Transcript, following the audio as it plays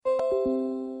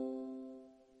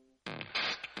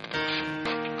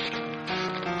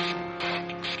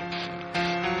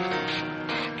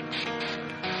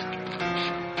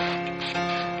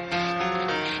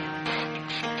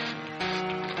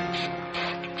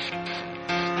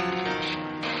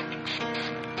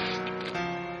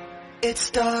It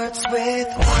starts with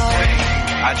one thing.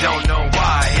 I don't know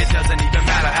why. It doesn't even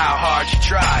matter how hard you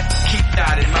try. Keep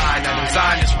that in mind. I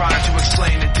designed this rhyme to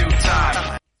explain in due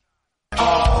time.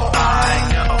 All I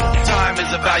know, time is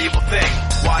a valuable thing.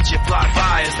 Watch it fly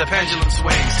by as the pendulum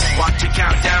swings. Watch it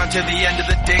count down to the end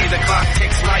of the day. The clock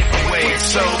takes life away.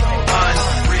 It's so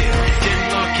unreal.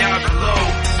 Didn't look out below.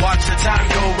 Watch the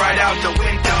time go right out the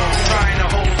window. Trying to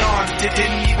hold on,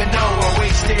 didn't even know I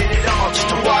wasted it all just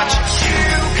to watch you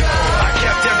go. I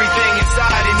kept everything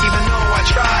inside, and even though I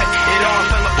tried, it all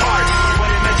fell apart. What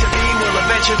it meant to be will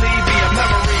eventually be a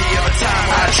memory of a time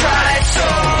when I tried so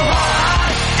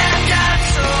hard and got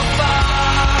so far.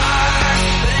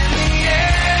 But in the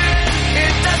end,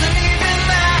 it doesn't even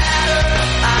matter.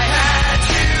 I had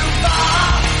to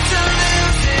fall to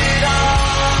lose it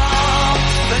all.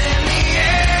 But in the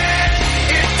end,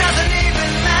 it doesn't even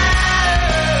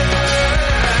matter.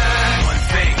 One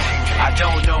thing, I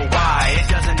don't know why. It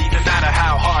doesn't even matter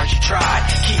how hard you try.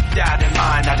 Keep that in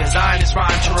mind. I designed this rhyme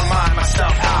to remind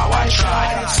myself how I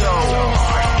tried so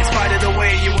hard. In spite of the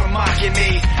way you were mocking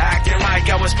me, acting like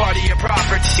I was part of your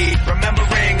property,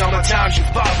 remembering all the times you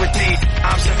fought with me,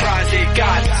 I'm surprised it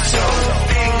got so.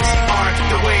 Things aren't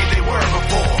the way they were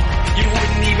before. You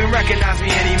wouldn't even recognize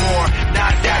me anymore.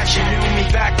 Not that you knew me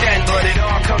back then, but it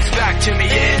all comes back to me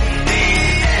in the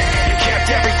end. You kept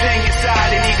everything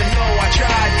inside, and even though I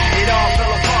tried, it all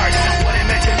fell apart. What it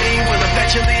meant to me will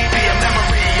eventually be a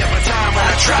memory of a time when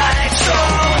I tried so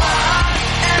hard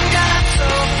and got so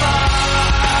far.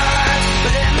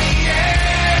 But in the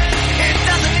end, it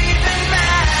doesn't even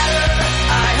matter.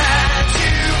 I had to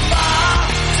fall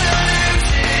to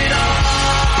lose it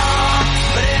all.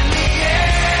 But in the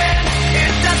end,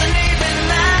 it doesn't even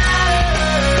matter.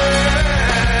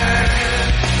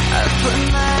 I put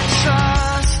my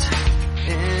trust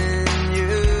in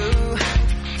you,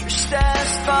 pushed as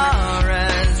far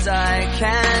as I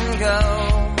can go.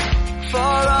 For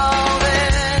all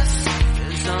this,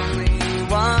 there's only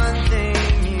one thing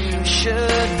you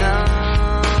should know.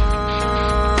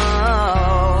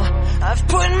 I've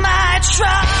put my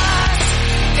trust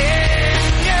in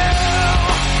you,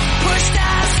 pushed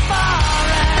as far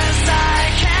as I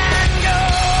can go.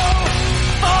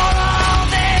 For all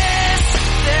this,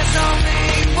 there's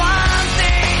only one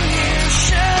thing you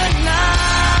should know.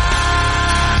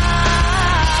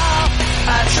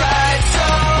 I tried so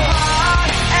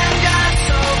hard and got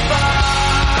so far,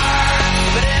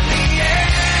 but in the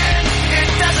end, it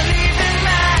doesn't even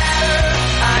matter.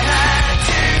 I had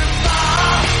to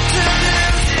fall to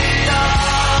lose it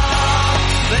all,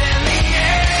 but in the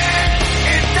end,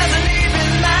 it doesn't even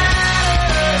matter.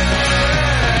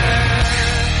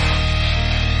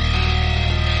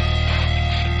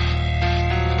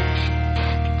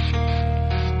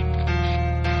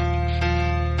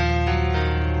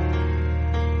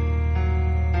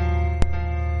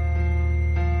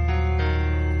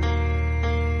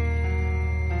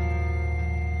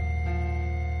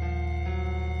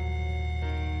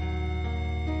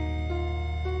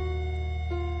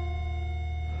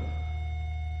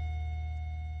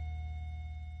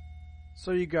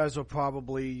 So you guys will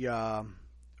probably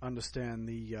understand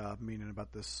the meaning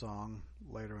about this song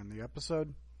later in the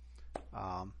episode.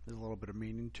 There's a little bit of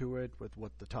meaning to it with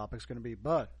what the topic's going to be.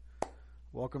 But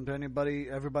welcome to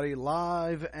everybody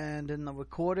live and in the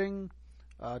recording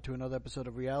to another episode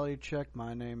of Reality Check.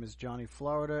 My name is Johnny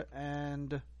Florida,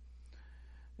 and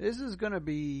this is going to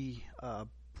be a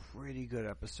pretty good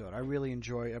episode. I really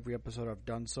enjoy every episode I've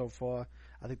done so far.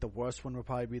 I think the worst one would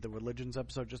probably be the religions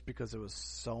episode, just because it was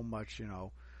so much,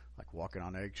 like walking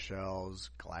on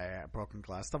eggshells, broken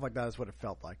glass, stuff like that is what it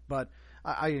felt like. But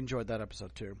I enjoyed that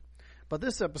episode too. But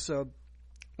this episode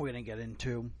we're going to get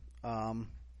into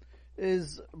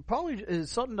is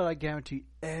something that I guarantee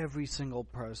every single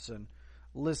person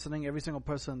listening, every single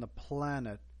person on the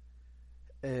planet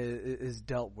is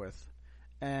dealt with.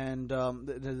 And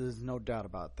there's no doubt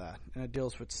about that. And it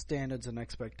deals with standards and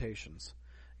expectations.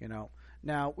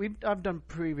 Now I've done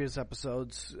previous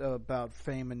episodes about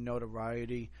fame and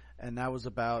notoriety, and that was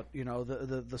about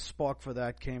the spark for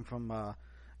that came from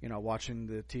watching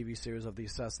the TV series of the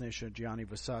assassination of Gianni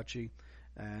Versace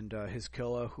and his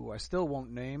killer, who I still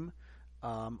won't name.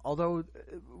 Although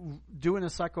doing a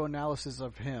psychoanalysis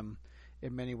of him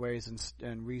in many ways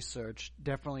and research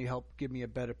definitely helped give me a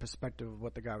better perspective of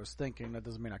what the guy was thinking. That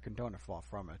doesn't mean I condone it, far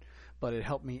from it, but it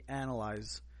helped me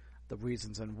analyze the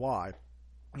reasons and why.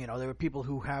 There are people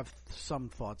who have some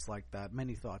thoughts like that,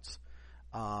 many thoughts,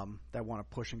 that want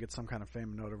to push and get some kind of fame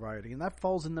and notoriety, and that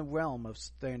falls in the realm of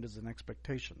standards and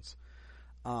expectations.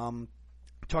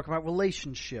 Talk about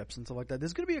relationships and stuff like that.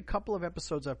 There's going to be a couple of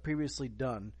episodes I've previously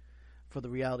done for the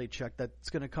reality check that's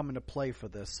going to come into play for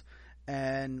this.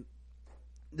 And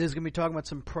there's going to be talking about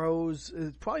some pros,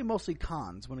 probably mostly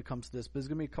cons when it comes to this, but there's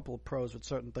going to be a couple of pros with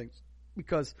certain things,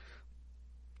 because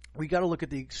we got to look at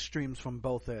the extremes from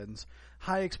both ends.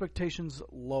 High expectations,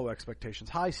 low expectations.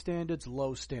 High standards,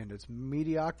 low standards.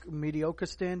 Mediocre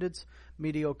standards,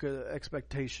 mediocre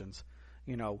expectations.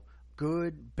 You know,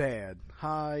 good, bad,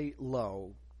 high,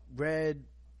 low, red,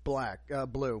 black,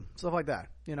 blue, stuff like that.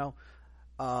 You know,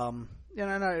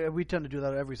 we tend to do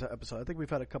that every episode. I think we've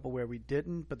had a couple where we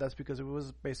didn't, but that's because it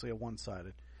was basically a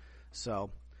one-sided.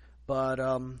 So, but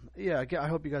yeah, I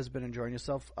hope you guys have been enjoying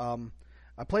yourself.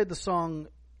 I played the song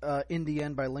In the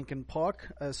End by Linkin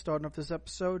Park starting off this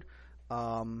episode.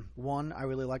 I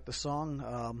really like the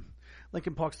song.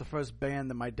 Linkin Park's the first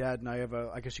band that my dad and I ever,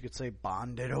 I guess you could say,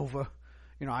 bonded over.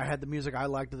 You know, I had the music I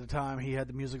liked at the time. He had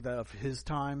the music of his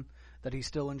time that he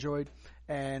still enjoyed.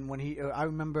 And when I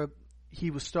remember he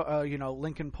was,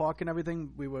 Linkin Park and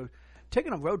everything, we were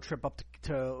taking a road trip up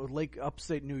to Lake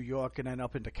Upstate New York and then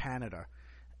up into Canada.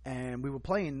 And we were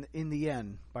playing In the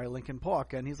End by Linkin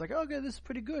Park. And he's like, okay, this is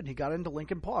pretty good. He got into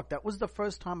Linkin Park. That was the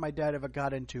first time my dad ever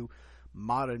got into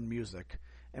modern music.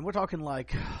 And we're talking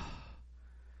like,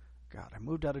 God, I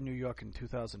moved out of New York in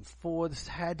 2004. This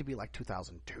had to be like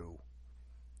 2002.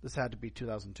 This had to be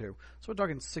 2002. So we're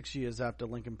talking 6 years after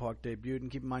Linkin Park debuted. And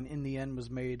keep in mind, In the End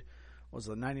was made, was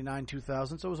it 99,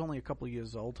 2000? So it was only a couple of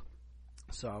years old.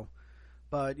 So,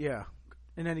 but yeah,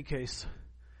 in any case,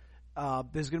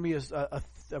 there's going to be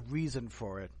a reason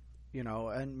for it, you know,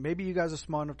 and maybe you guys are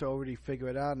smart enough to already figure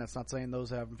it out, and that's not saying those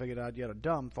who haven't figured it out yet are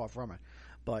dumb, far from it.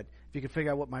 But if you can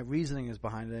figure out what my reasoning is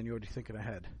behind it, then you're already thinking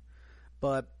ahead.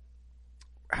 But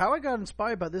how I got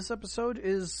inspired by this episode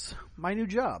is my new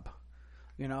job.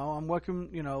 You know, I'm working,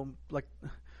 you know, like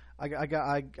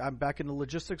I'm back in the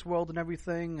logistics world and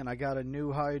everything, and I got a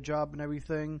new higher job and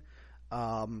everything.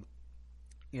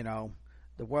 You know,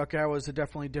 the work hours are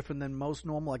definitely different than most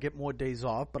normal. I get more days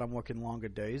off, but I'm working longer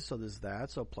days, so there's that.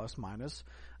 So plus minus.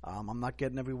 I'm not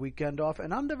getting every weekend off,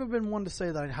 and I've never been one to say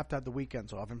that I have to have the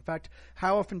weekends off. In fact,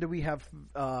 how often do we have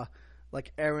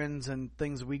like errands and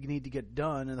things we need to get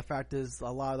done? And the fact is,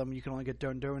 a lot of them you can only get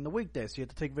done during the weekdays. So you have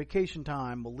to take vacation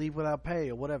time or leave without pay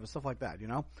or whatever, stuff like that. You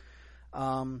know.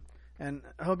 And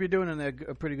I hope you're doing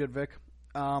it pretty good, Vic.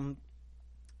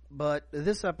 But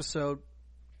this episode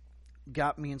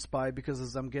got me inspired because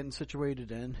as I'm getting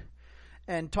situated in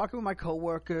and talking with my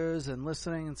coworkers and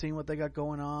listening and seeing what they got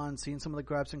going on, seeing some of the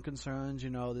gripes and concerns,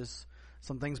 you know, there's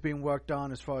some things being worked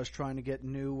on as far as trying to get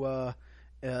new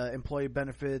employee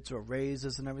benefits or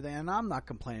raises and everything. And I'm not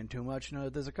complaining too much. You know,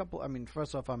 there's a couple. I mean,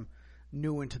 first off, I'm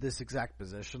new into this exact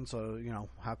position, so you know,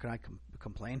 how can I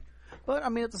complain? But I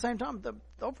mean, at the same time, the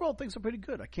overall things are pretty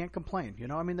good. I can't complain. You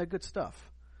know, I mean, they're good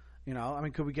stuff. You know, I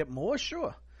mean, could we get more?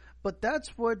 Sure, but that's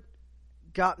what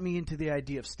got me into the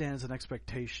idea of standards and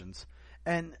expectations.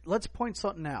 And let's point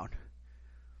something out.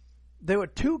 There were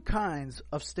two kinds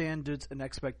of standards and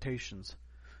expectations.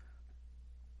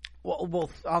 Well,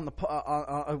 on the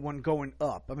when going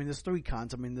up. I mean, there's three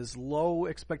kinds. I mean, there's low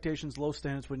expectations, low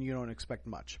standards when you don't expect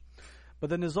much. But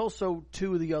then there's also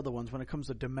two of the other ones when it comes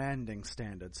to demanding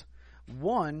standards.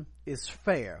 One is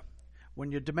fair.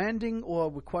 When you're demanding or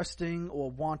requesting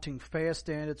or wanting fair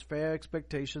standards, fair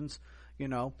expectations, you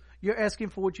know, you're asking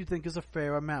for what you think is a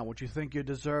fair amount, what you think you're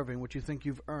deserving, what you think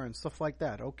you've earned, stuff like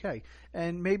that. Okay.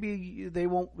 And maybe they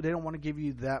don't want to give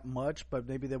you that much, but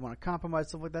maybe they want to compromise,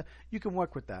 stuff like that. You can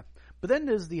work with that. But then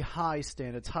there's the high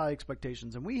standards, high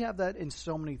expectations, and we have that in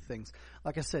so many things.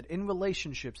 Like I said, in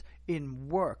relationships, in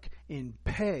work, in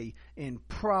pay, in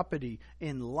property,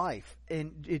 in life,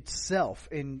 in itself,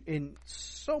 in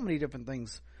so many different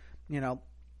things, you know.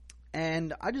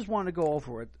 And I just wanted to go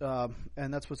over it,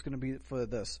 and that's what's going to be for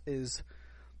this, is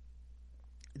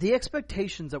the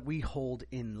expectations that we hold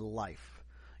in life.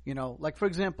 You know, like, for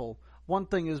example, one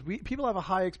thing is people have a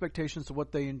high expectations to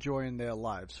what they enjoy in their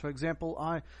lives. For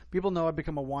example, people know I've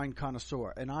become a wine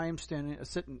connoisseur, and I am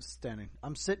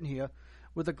I'm sitting here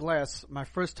with a glass, my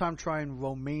first time trying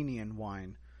Romanian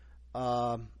wine.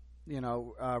 Rekas.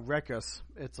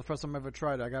 It's the first time I've ever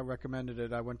tried it. I got recommended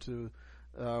it. I went to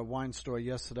wine store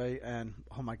yesterday, and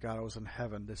oh my God, I was in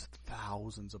heaven. There's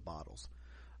thousands of bottles,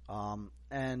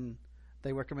 and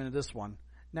they recommended this one.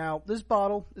 Now this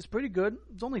bottle is pretty good.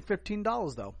 It's only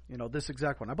 $15 though. You know, this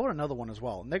exact one. I bought another one as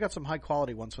well, and they got some high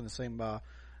quality ones from the same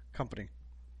company.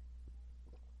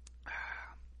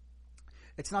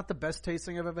 It's not the best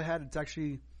tasting I've ever had. It's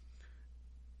actually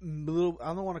a little,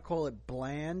 I don't want to call it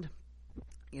bland.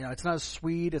 You know, it's not as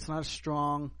sweet. It's not as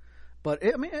strong. But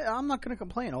I'm not going to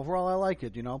complain. Overall, I like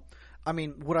it. You know, I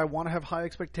mean, would I want to have high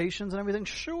expectations and everything?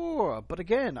 Sure. But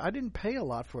again, I didn't pay a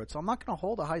lot for it, so I'm not going to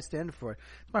hold a high standard for it.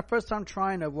 It's my first time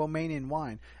trying a Romanian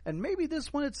wine. And maybe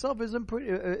this one itself is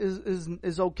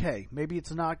okay. Maybe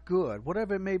it's not good.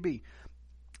 Whatever it may be.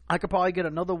 I could probably get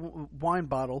another wine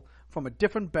bottle from a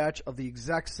different batch of the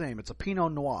exact same. It's a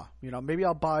Pinot Noir. You know, maybe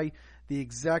I'll buy the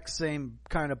exact same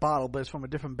kind of bottle, but it's from a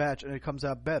different batch and it comes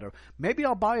out better. Maybe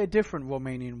I'll buy a different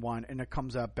Romanian wine and it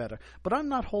comes out better. But I'm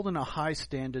not holding a high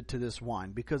standard to this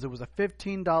wine because it was a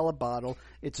 $15 bottle.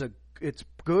 It's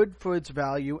good for its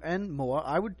value and more.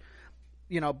 I would,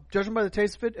 you know, judging by the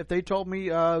taste of it, if they told me,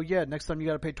 yeah, next time you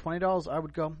got to pay $20, I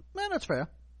would go, man, that's fair.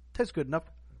 Tastes good enough.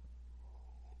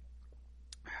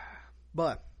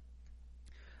 But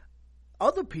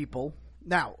other people,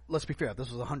 now, let's be fair, this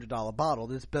was a $100 bottle.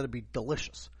 This better be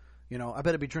delicious. You know, I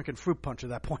better be drinking fruit punch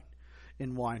at that point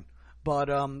in wine. But,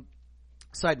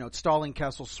 side note, Starling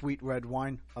Castle Sweet Red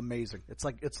Wine, amazing. It's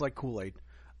like Kool-Aid.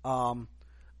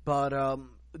 But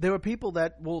there are people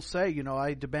that will say, you know,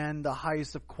 I demand the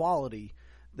highest of quality.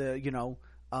 That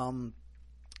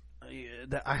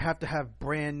I have to have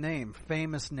brand name,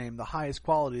 famous name, the highest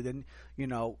quality. Then, you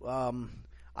know,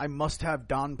 I must have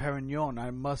Dom Perignon. I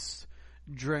must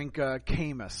drink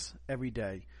Camus every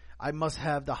day. I must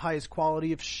have the highest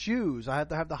quality of shoes. I have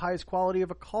to have the highest quality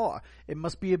of a car. It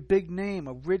must be a big name,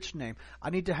 a rich name.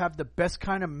 I need to have the best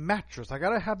kind of mattress. I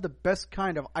got to have the best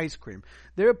kind of ice cream.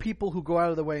 There are people who go out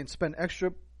of their way and spend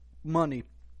extra money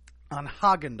on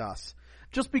Häagen-Dazs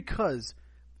just because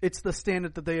it's the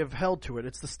standard that they have held to it.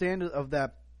 It's the standard of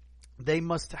that they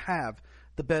must have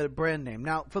the better brand name.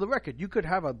 Now, for the record, you could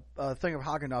have a thing of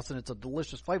Häagen-Dazs and it's a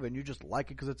delicious flavor and you just like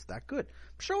it because it's that good.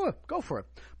 Sure, go for it.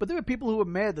 But there are people who are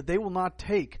mad that they will not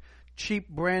take cheap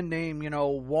brand name, you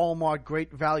know, Walmart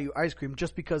great value ice cream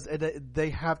just because they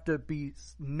have to be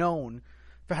known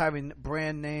for having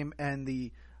brand name and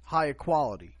the higher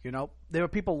quality, you know. There are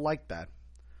people like that.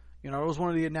 You know, it was one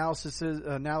of the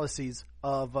analyses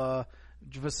of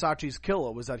Versace's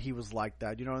Killer was that he was like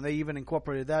that, you know, and they even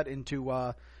incorporated that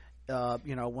into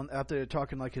you know, after they're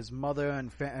talking like his mother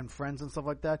and friends and stuff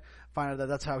like that, find out that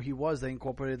that's how he was. They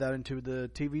incorporated that into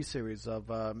the TV series of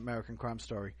American Crime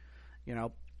Story. You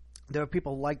know, there are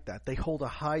people like that. They hold a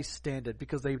high standard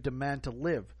because they demand to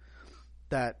live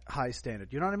that high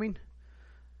standard. You know what I mean?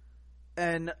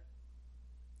 And,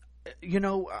 you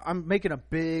know, I'm making a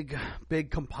big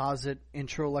composite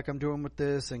intro like I'm doing with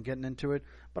this and getting into it,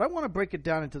 but I want to break it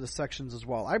down into the sections as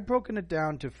well. I've broken it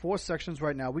down to 4 sections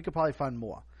right now. We could probably find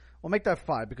more. We'll make that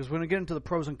 5 because we're going to get into the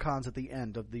pros and cons at the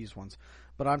end of these ones.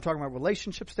 But I'm talking about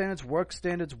relationship standards, work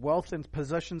standards, wealth and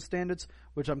possession standards,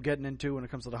 which I'm getting into when it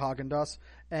comes to the Häagen-Dazs,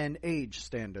 and age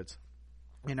standards.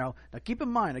 You know, now keep in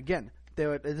mind, again,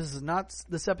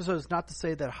 this episode is not to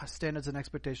say that standards and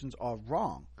expectations are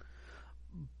wrong.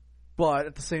 But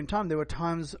at the same time, there were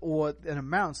times or in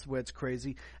amounts where it's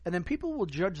crazy, and then people will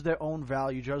judge their own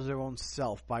value, judge their own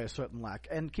self by a certain lack.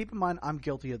 And keep in mind, I'm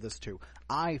guilty of this too.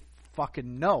 I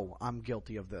fucking know I'm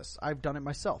guilty of this. I've done it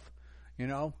myself, you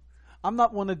know. I'm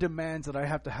not one that demands that I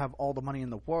have to have all the money in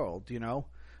the world, you know.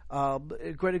 A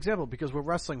great example, because we're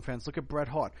wrestling fans. Look at Bret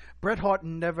Hart. Bret Hart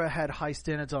never had high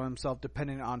standards on himself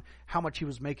depending on how much he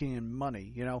was making in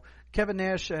money, you know. Kevin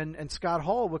Nash and Scott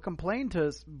Hall would complain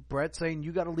to Bret saying,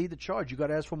 you got to lead the charge. You got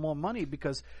to ask for more money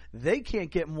because they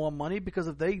can't get more money because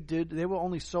if they did, they were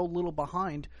only so little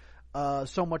behind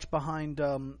so much behind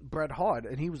Bret Hart,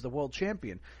 and he was the world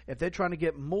champion. If they're trying to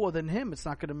get more than him, it's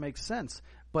not going to make sense.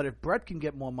 But if Bret can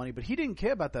get more money, but he didn't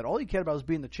care about that. All he cared about was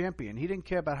being the champion. He didn't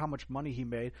care about how much money he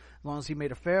made, as long as he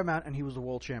made a fair amount and he was the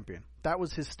world champion. That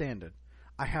was his standard.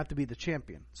 I have to be the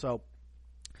champion. So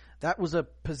that was a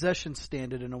possession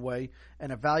standard in a way,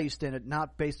 and a value standard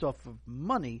not based off of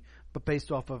money, but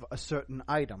based off of a certain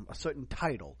item, a certain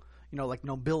title. You know, like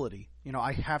nobility. You know,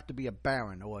 I have to be a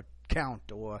baron or a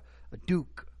count or a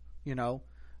duke. You know,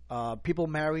 people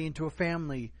marry into a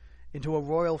family, into a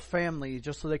royal family,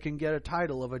 just so they can get a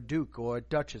title of a duke or a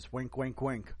duchess. Wink, wink,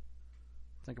 wink.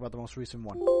 Think about the most recent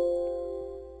one.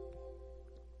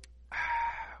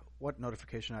 What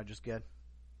notification I just get?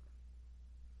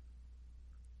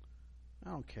 I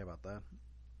don't care about that.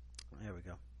 There we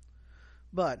go.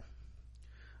 But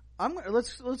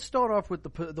let's start off with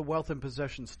the wealth and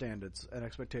possession standards and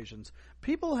expectations.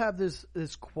 People have this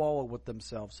quarrel with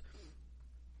themselves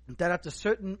that after a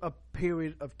certain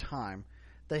period of time,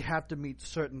 they have to meet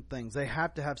certain things. They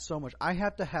have to have so much. I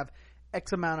have to have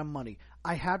X amount of money.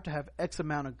 I have to have X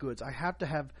amount of goods. I have to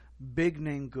have big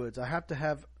name goods. I have to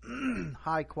have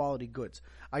high quality goods.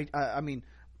 I mean,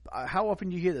 how often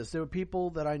do you hear this? There were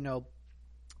people that I know,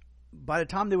 by the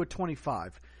time they were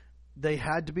 25, they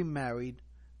had to be married.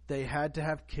 They had to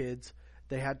have kids.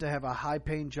 They had to have a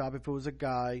high-paying job if it was a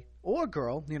guy or a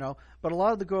girl, But a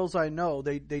lot of the girls I know,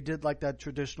 they did like that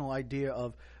traditional idea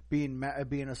of being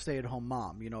a stay-at-home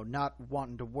mom, not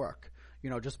wanting to work,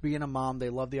 just being a mom. They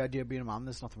love the idea of being a mom.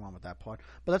 There's nothing wrong with that part.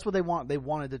 But that's what they want. They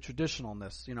wanted the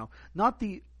traditionalness, not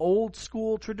the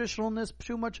old-school traditionalness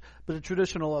too much, but the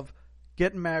traditional of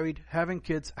getting married, having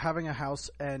kids, having a house,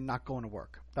 and not going to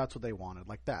work. That's what they wanted,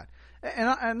 like that.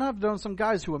 And I've known some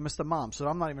guys who are Mr. Mom, so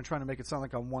I'm not even trying to make it sound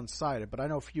like I'm one-sided, but I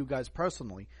know a few guys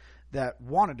personally that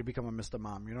wanted to become a Mr.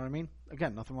 Mom, you know what I mean?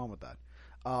 Again, nothing wrong with that.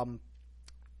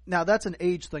 Now, that's an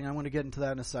age thing. I'm going to get into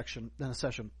that in a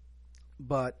session.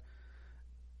 But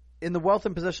in the wealth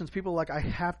and possessions, people are like, I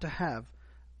have to have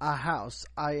a house.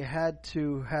 I had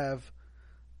to have,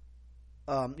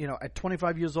 at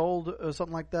 25 years old or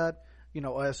something like that, at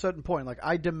a certain point, like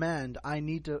I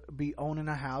need to be owning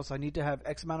a house. I need to have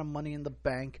X amount of money in the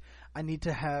bank. I need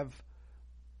to have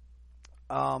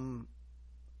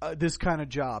this kind of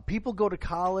job. People go to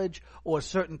college or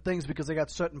certain things because they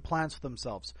got certain plans for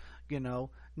themselves, Now,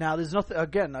 there's nothing,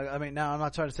 again, now I'm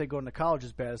not trying to say going to college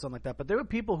is bad or something like that, but there are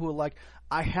people who are like,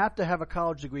 I have to have a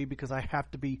college degree because I have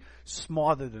to be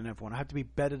smarter than everyone. I have to be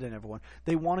better than everyone.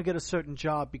 They want to get a certain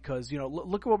job because,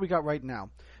 look at what we got right now.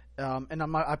 And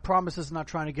I promise this is not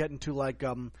trying to get into like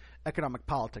economic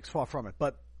politics, far from it.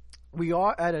 But we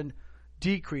are at a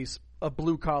decrease of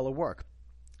blue-collar work.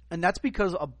 And that's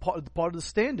because of part of the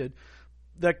standard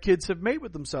that kids have made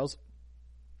with themselves.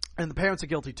 And the parents are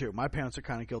guilty too. My parents are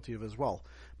kind of guilty of it as well.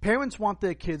 Parents want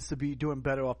their kids to be doing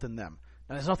better off than them.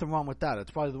 And there's nothing wrong with that.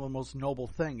 It's probably the most noble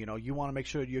thing. You want to make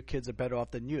sure your kids are better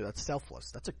off than you. That's selfless.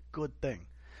 That's a good thing.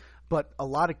 But a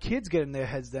lot of kids get in their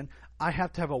heads then, I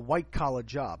have to have a white-collar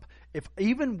job. If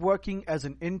even working as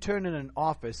an intern in an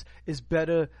office is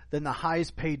better than the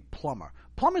highest-paid plumber.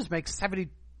 Plumbers make $70,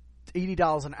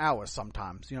 $80 an hour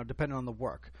sometimes, depending on the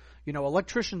work.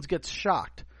 Electricians get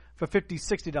shocked for $50,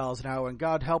 $60 an hour, and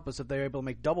God help us if they're able to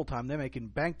make double time. They're making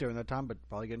bank during that time, but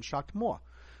probably getting shocked more.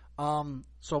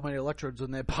 So many electrodes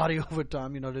in their body over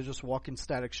time, they're just walking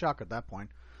static shock at that point.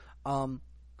 But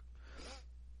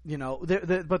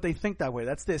they think that way.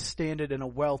 That's their standard in a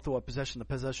wealth or a possession, the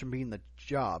possession being the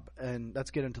job. And let's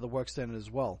get into the work standard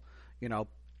as well,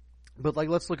 But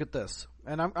let's look at this.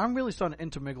 And I'm really starting to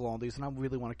intermingle all these, and I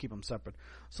really want to keep them separate.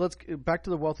 So let's get back to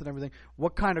the wealth and everything.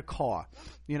 What kind of car?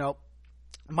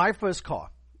 My first car,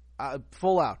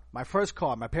 full out. My first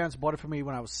car, my parents bought it for me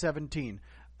when I was 17,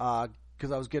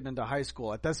 because I was getting into high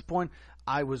school. At this point,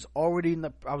 I already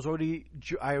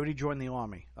joined the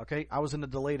Army, okay? I was in the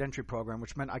delayed entry program,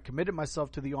 which meant I committed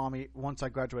myself to the Army once I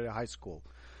graduated high school.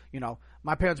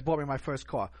 My parents bought me my first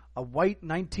car, a white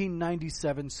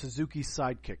 1997 Suzuki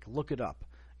Sidekick. Look it up.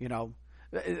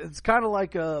 It's kind of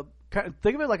like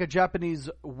think of it like a Japanese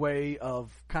way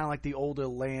of kind of like the older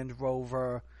Land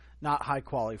Rover, not high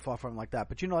quality, far from like that,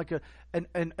 but like a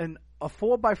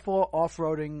 4x4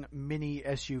 off-roading mini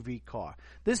SUV car.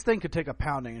 This thing could take a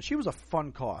pounding, and she was a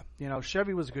fun car.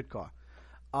 Chevy was a good car.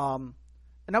 And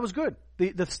that was good.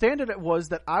 The standard was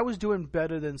that I was doing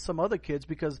better than some other kids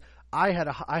because I had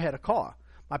a car.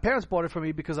 My parents bought it for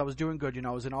me because I was doing good.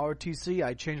 I was in ROTC.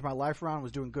 I changed my life around.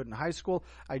 Was doing good in high school.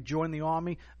 I joined the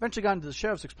Army. Eventually got into the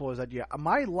Sheriff's Explorers that year.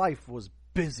 My life was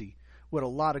busy with a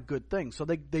lot of good things. So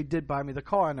they did buy me the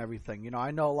car and everything.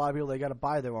 I know a lot of people, they got to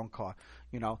buy their own car.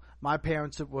 My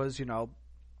parents, it was,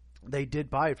 they did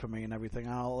buy it for me and everything.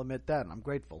 I'll admit that, and I'm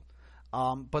grateful.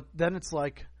 But then it's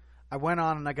like I went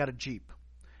on and I got a Jeep.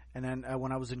 And then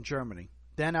when I was in Germany.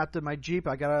 Then after my Jeep,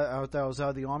 I was out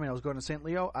of the Army. I was going to St.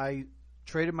 Leo. I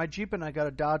traded my Jeep and I got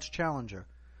a Dodge Challenger.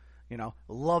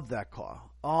 Love that car.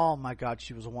 Oh my God,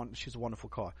 she's a wonderful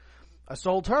car. I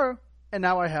sold her, and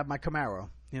now I have my Camaro.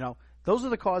 Those are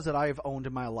the cars that I have owned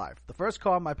in my life. The first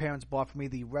car my parents bought for me,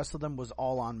 the rest of them was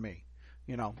all on me.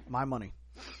 My money.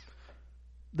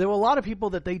 There were a lot of people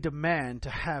that they demand to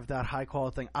have that high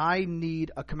quality thing. I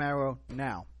need a Camaro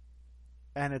now.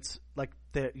 And it's like,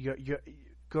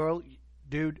 girl,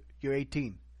 dude, you're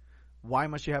 18. Why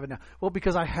must you have it now? Well,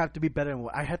 because I have to be better than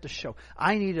what I have to show.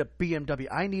 I need a BMW.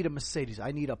 I need a Mercedes.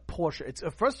 I need a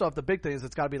Porsche. First off, the big thing is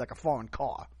it's got to be like a foreign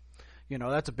car.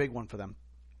 That's a big one for them.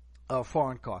 A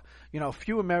foreign car.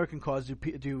 Few American cars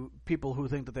do people who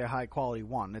think that they're high quality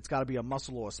want. It's got to be a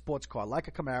muscle or a sports car, like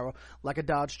a Camaro, like a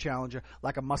Dodge Challenger,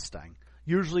 like a Mustang.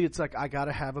 Usually it's like I got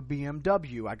to have a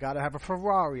BMW, I got to have a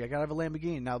Ferrari, I got to have a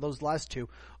Lamborghini. Now those last two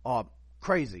are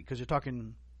crazy because you're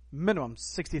talking minimum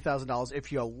 $60,000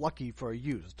 if you're lucky for a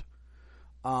used.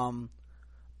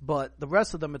 But the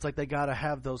rest of them, it's like they got to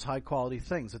have those high quality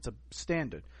things. It's a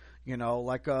standard.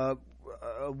 Like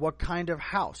what kind of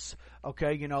house?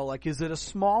 Okay, like, is it a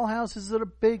small house? Is it a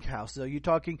big house? Are you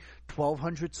talking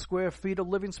 1,200 square feet of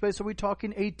living space? Are we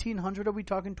talking 1,800? Are we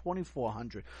talking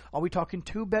 2,400? Are we talking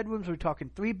 2 bedrooms? Are we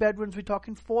talking 3 bedrooms? Are we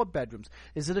talking 4 bedrooms?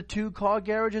 Is it a 2-car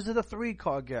garage? Is it a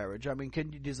 3-car garage? I mean,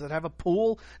 does it have a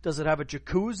pool? Does it have a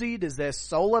jacuzzi? Is there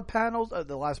solar panels?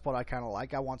 The last part I kind of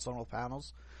like. I want solar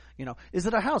panels. Is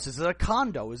it a house? Is it a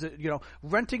condo? Is it,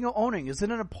 renting or owning? Is it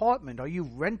an apartment? Are you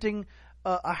renting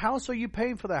a house, or are you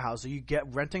paying for the house? Are you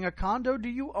renting a condo? Do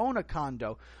you own a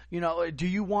condo? Do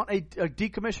you want a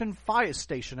decommissioned fire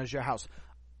station as your house?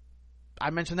 I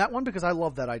mentioned that one because I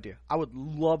love that idea. I would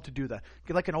love to do that.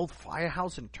 Get like an old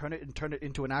firehouse and turn it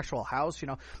into an actual house.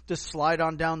 Just slide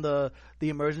on down the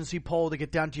emergency pole to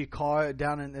get down to your car,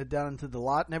 down into the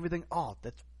lot and everything. Oh,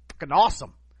 that's fucking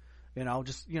awesome.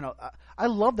 I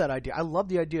love that idea. I love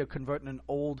the idea of converting an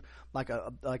old, like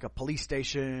a police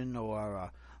station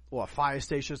or a fire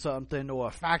station or something, or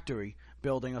a factory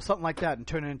building or something like that, and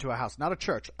turn it into a house. Not a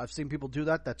church. I've seen people do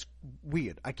that. That's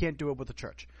weird. I can't do it with a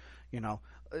church.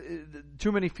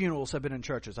 Too many funerals have been in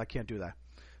churches. I can't do that.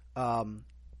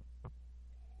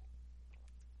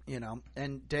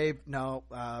 And Dave, no,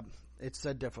 it's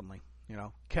said differently.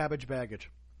 Cabbage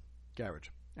baggage, garage.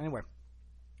 Anyway,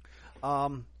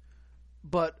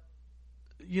 but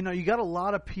you got a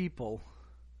lot of people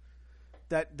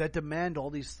that demand all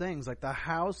these things, like the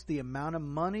house, the amount of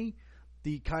money,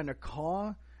 the kind of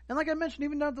car, and like I mentioned,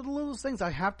 even down to the littlest things.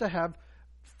 I have to have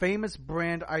famous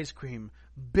brand ice cream,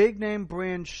 big name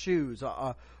brand shoes.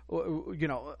 A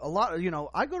lot.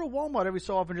 I go to Walmart every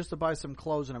so often just to buy some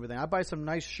clothes and everything. I buy some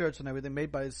nice shirts and everything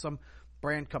made by some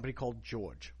brand company called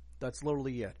George. That's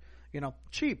literally it.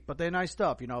 Cheap, but they're nice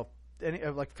stuff.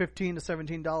 Like $15 to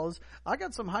 $17. I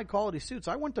got some high quality suits.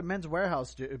 I went to Men's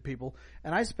Warehouse, people,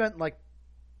 and I spent like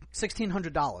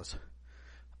 $1,600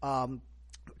 a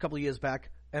couple of years back,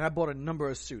 and I bought a number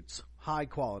of suits, high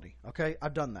quality. Okay,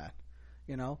 I've done that,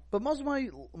 But most of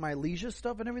my leisure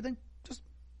stuff and everything, just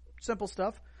simple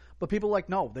stuff. But people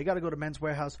no, they got to go to Men's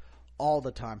Warehouse all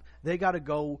the time. They got to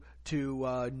go to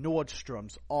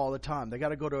Nordstrom's all the time. They got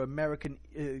to go to American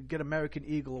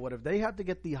Eagle or whatever. They have to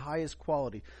get the highest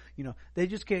quality. They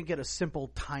just can't get a simple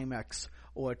Timex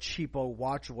or a cheapo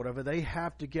watch or whatever. They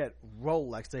have to get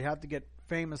Rolex. They have to get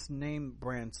famous name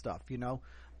brand stuff.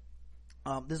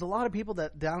 There's a lot of people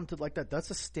that down to like that. That's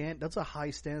a high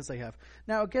stance they have.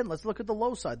 Now again, let's look at the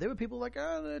low side. There were people like,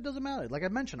 it doesn't matter. Like I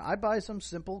mentioned, I buy some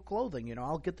simple clothing.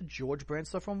 I'll get the George brand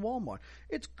stuff from Walmart.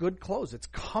 It's good clothes. It's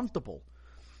comfortable.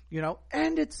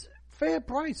 And it's fair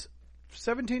price.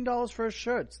 $17 for a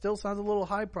shirt still sounds a little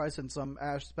high price in some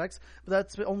aspects, but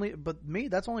that's only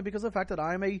because of the fact that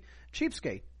I'm a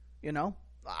cheapskate.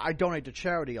 I donate to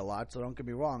charity a lot, so don't get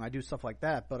me wrong. I do stuff like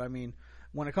that, but I mean,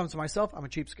 when it comes to myself, I'm a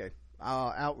cheapskate.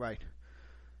 Outright.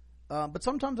 But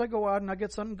sometimes I go out and I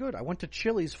get something good. I went to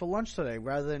Chili's for lunch today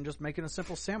rather than just making a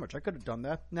simple sandwich. I could have done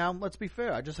that. Now, let's be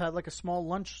fair. I just had like a small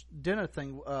lunch dinner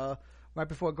thing right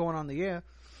before going on the air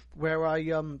where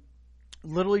I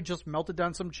literally just melted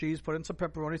down some cheese, put in some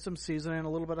pepperoni, some seasoning, and a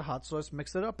little bit of hot sauce,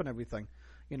 mixed it up and everything.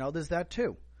 There's that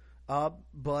too.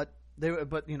 But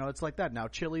it's like that. Now,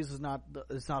 Chili's is not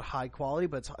high quality,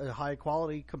 but it's high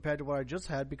quality compared to what I just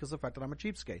had because of the fact that I'm a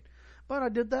cheapskate. But I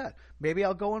did that. Maybe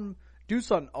I'll go and do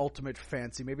something ultimate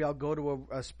fancy. Maybe I'll go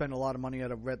to spend a lot of money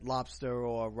at a Red Lobster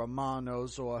or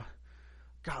Romano's or,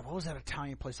 God, what was that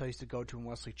Italian place I used to go to in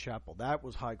Wesley Chapel? That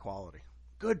was high quality.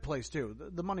 Good place too.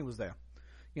 The money was there.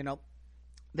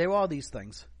 There are these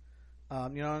things.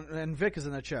 And Vic is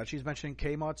in the chat. She's mentioning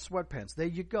Kmart sweatpants. There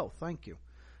you go. Thank you.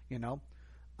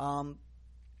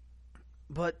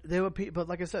 But there were people, but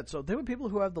like I said, so there were people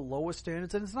who have the lowest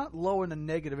standards, and it's not low in a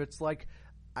negative. It's like,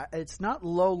 it's not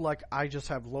low like I just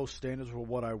have low standards for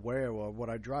what I wear or what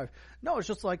I drive. No, it's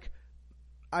just like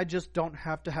I just don't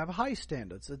have to have high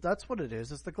standards. That's what it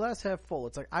is. It's the glass half full.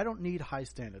 It's like I don't need high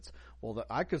standards. Well,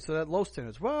 I consider that low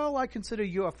standards. Well, I consider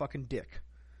you a fucking dick.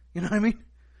 You know what I mean?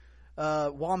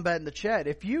 Wombat in the chat.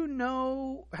 If you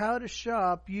know how to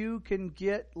shop, you can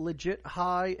get legit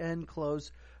high-end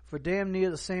clothes for damn near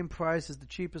the same price as the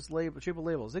cheaper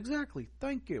labels. Exactly.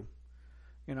 Thank you.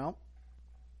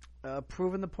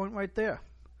 Proving the point right there.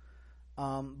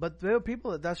 But there are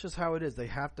people that's just how it is. They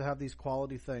have to have these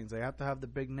quality things. They have to have the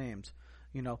big names,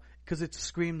 because it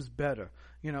screams better.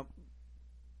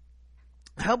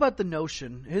 How about the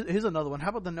notion? Here's another one. How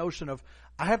about the notion of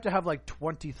I have to have like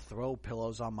 20 throw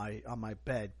pillows on my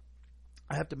bed.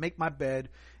 I have to make my bed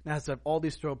and I have to have all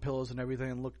these throw pillows and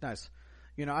everything and look nice.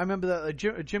 I remember that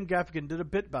Jim Gaffigan did a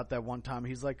bit about that one time.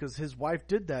 He's like, because his wife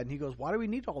did that, and he goes, "Why do we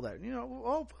need all that?"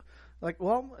 Like,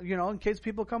 well, in case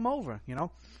people come over,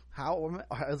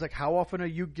 it's like, how often are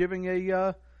you giving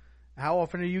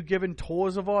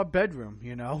tours of our bedroom,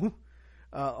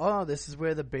 this is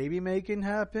where the baby making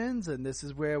happens, and this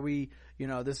is where we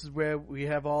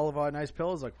have all of our nice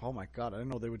pillows. Like, oh my God, I didn't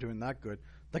know they were doing that good.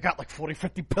 They got like 40,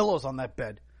 50 pillows on that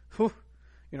bed. Whew.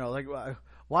 Like,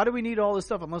 why do we need all this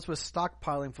stuff unless we're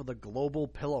stockpiling for the global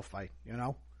pillow fight,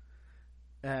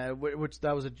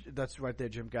 that's right there,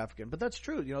 Jim Gaffigan. But that's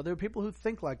true. There are people who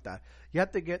think like that. You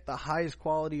have to get the highest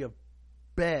quality of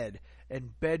bed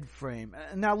and bed frame.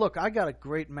 And now, look, I got a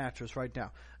great mattress right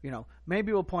now.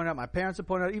 Maybe we'll point out, my parents have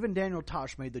pointed out, even Daniel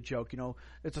Tosh made the joke,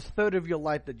 it's a third of your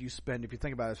life that you spend. If you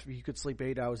think about it, you could sleep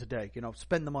 8 hours a day,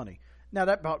 spend the money. Now,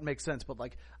 that about makes sense, but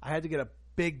like, I had to get a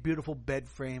big, beautiful bed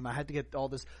frame. I had to get all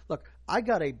this. Look, I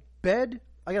got a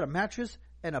mattress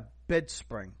and a bed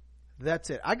spring. That's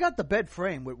it. I got the bed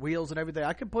frame with wheels and everything.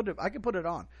 I can put it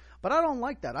on. But I don't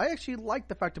like that. I actually like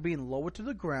the fact of being lower to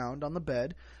the ground on the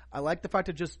bed. I like the fact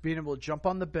of just being able to jump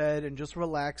on the bed and just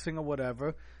relaxing or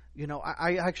whatever.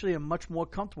 I actually am much more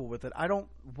comfortable with it. I don't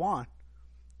want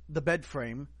the bed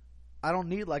frame. I don't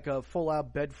need like a full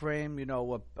out bed frame,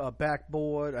 a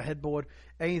backboard, a headboard,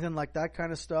 anything like that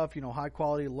kind of stuff, high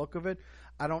quality look of it.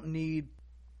 I don't need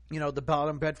the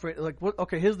bottom bed frame. Like,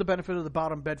 okay, here's the benefit of the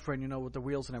bottom bed frame, with the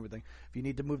wheels and everything. If you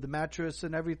need to move the mattress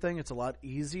and everything, it's a lot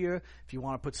easier. If you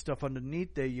want to put stuff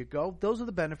underneath, there you go. Those are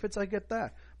the benefits. I get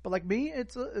that. But like me,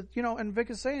 it's, and Vic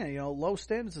is saying, low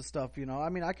standards and stuff,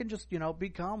 I can just, be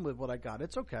calm with what I got.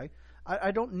 It's okay.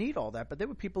 I don't need all that, but there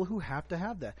were people who have to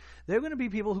have that. There are going to be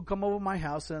people who come over my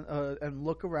house and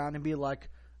look around and be like,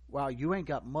 wow, you ain't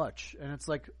got much. And it's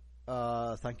like,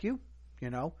 thank you. I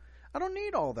don't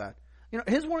need all that.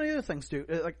 Here's one of the other things, too.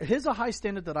 Here's a high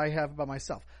standard that I have by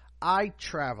myself. I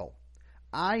travel.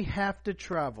 I have to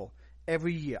travel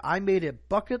every year. I made a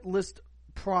bucket list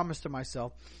promise to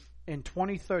myself in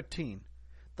 2013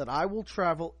 that I will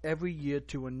travel every year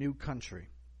to a new country.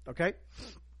 Okay?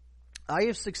 I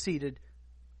have succeeded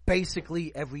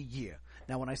basically every year.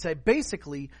 Now, when I say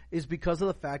basically, is because of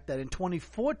the fact that in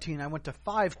 2014 I went to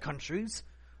 5 countries.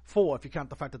 4, if you count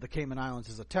the fact that the Cayman Islands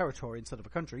is a territory instead of a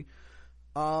country.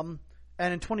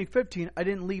 And in 2015, I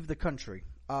didn't leave the country,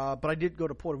 but I did go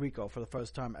to Puerto Rico for the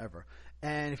first time ever.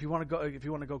 And if you want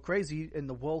to go crazy in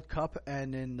the World Cup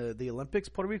and in the Olympics,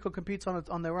 Puerto Rico competes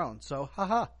on their own. So,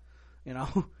 haha,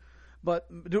 But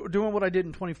doing what I did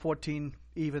in 2014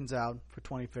 evens out for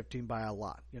 2015 by a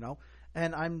lot,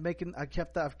 And I've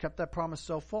kept that promise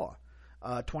so far.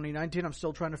 2019, I'm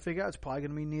still trying to figure out. It's probably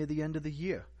going to be near the end of the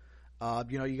year.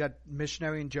 You got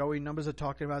Missionary and Joey numbers are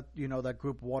talking about, that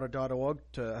group water.org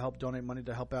to help donate money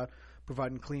to help out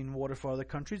providing clean water for other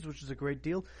countries, which is a great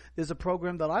deal. There's a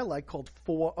program that I like called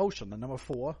 4 Ocean, the number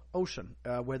 4 Ocean,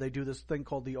 where they do this thing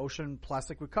called the Ocean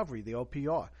Plastic Recovery, the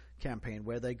OPR campaign,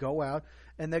 where they go out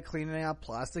and they're cleaning out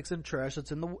plastics and trash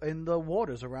that's in the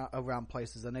waters around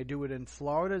places. And they do it in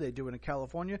Florida, they do it in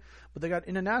California, but they got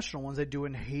international ones they do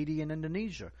in Haiti and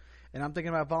Indonesia. And I'm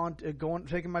thinking about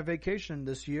taking my vacation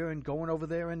this year and going over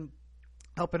there and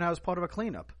helping out as part of a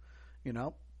cleanup,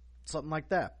 something like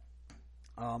that.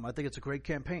 I think it's a great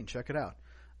campaign. Check it out.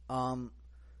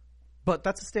 But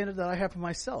that's a standard that I have for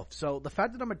myself. So the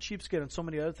fact that I'm a cheapskate and so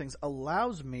many other things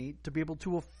allows me to be able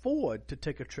to afford to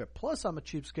take a trip. Plus, I'm a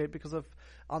cheapskate because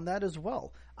on that as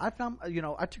well. I found,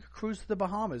 I took a cruise to the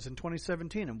Bahamas in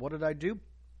 2017, and what did I do?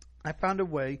 I found a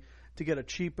way to get a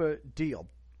cheaper deal.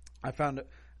 I found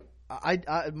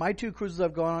my 2 cruises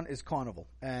I've gone on is Carnival,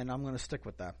 and I'm going to stick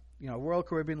with that. Royal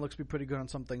Caribbean looks to be pretty good on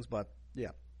some things, but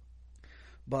yeah.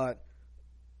 But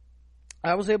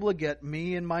I was able to get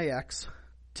me and my ex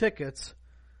tickets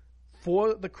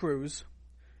for the cruise.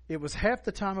 It was half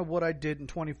the time of what I did in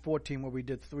 2014 where we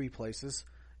did 3 places.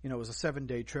 It was a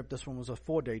 7-day trip. This one was a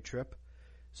 4-day trip.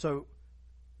 So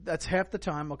that's half the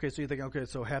time. Okay, so you think, okay,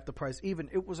 so half the price. Even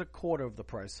it was a quarter of the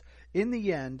price. In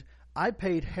the end, I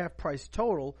paid half price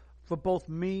total for both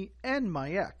me and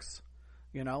my ex,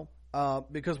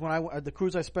 because when the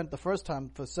cruise I spent the first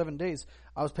time for 7 days,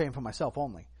 I was paying for myself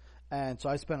only. And so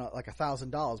I spent like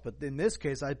 $1,000. But in this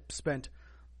case, I spent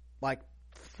like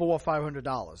 $400 or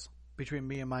 $500 between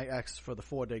me and my ex for the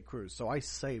 4-day cruise. So I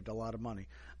saved a lot of money.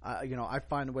 I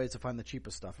find ways to find the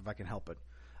cheapest stuff if I can help it.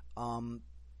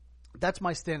 That's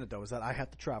my standard, though, is that I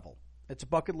have to travel. It's a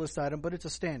bucket list item, but it's a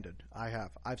standard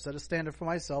I've set a standard for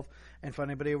myself and for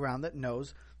anybody around that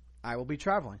knows I will be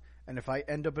traveling. And if I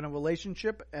end up in a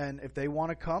relationship and if they want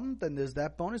to come, then there's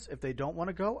that bonus. If they don't want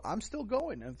to go, I'm still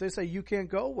going. And if they say you can't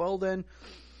go, well, then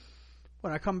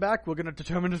when I come back, we're going to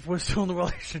determine if we're still in the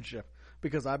relationship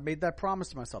because I've made that promise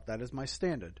to myself. That is my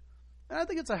standard. And I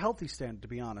think it's a healthy standard, to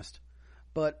be honest.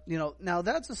 But now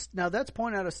that's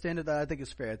pointing out a standard that I think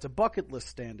is fair. It's a bucket list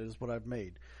standard, is what I've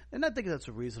made, and I think that's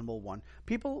a reasonable one.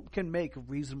 People can make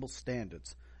reasonable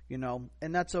standards, and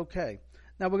that's okay.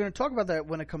 Now we're going to talk about that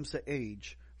when it comes to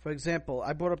age. For example,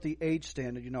 I brought up the age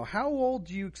standard. How old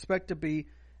do you expect to be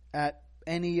at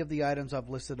any of the items I've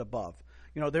listed above?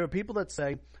 There are people that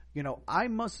say, I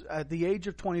must, at the age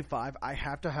of 25, I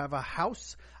have to have a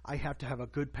house, I have to have a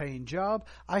good paying job,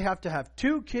 I have to have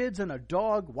 2 kids and a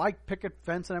dog, white picket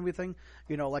fence and everything,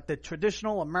 like the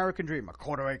traditional American dream, a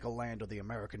quarter-acre land of the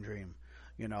American dream,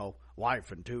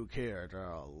 wife and 2 kids,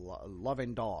 a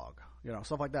loving dog,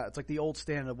 stuff like that. It's like the old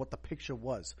standard of what the picture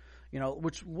was,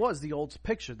 which was the old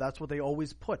picture. That's what they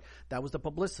always put. That was the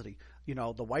publicity.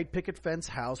 The white picket fence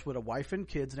house with a wife and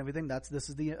kids and everything.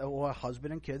 Or a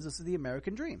husband and kids. This is the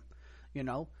American dream.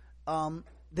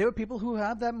 There are people who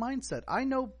have that mindset.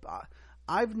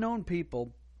 I've known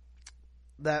people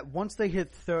that once they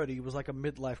hit 30, it was like a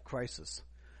midlife crisis.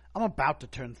 I'm about to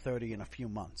turn 30 in a few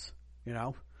months,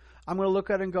 I'm going to look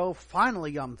at it and go,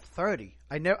 finally, I'm 30.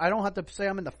 I don't have to say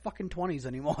I'm in the fucking 20s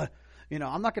anymore.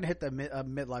 I'm not going to hit the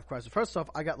midlife crisis. First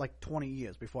off, I got like 20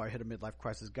 years before I hit a midlife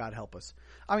crisis. God help us.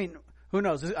 I mean, who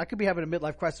knows? I could be having a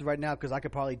midlife crisis right now because I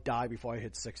could probably die before I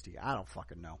hit 60. I don't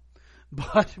fucking know.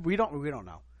 But we don't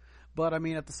know. But I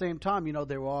mean, at the same time, I've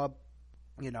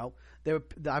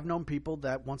known people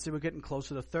that once they were getting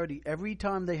closer to 30, every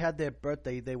time they had their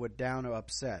birthday, they were down or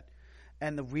upset.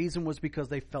 And the reason was because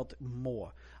they felt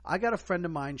more. I got a friend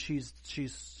of mine. She's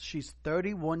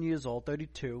 31 years old,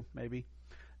 32 maybe,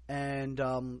 and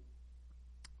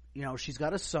she's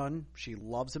got a son. She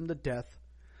loves him to death,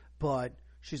 but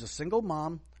she's a single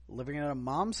mom living in a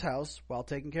mom's house while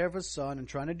taking care of her son and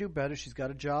trying to do better. She's got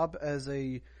a job as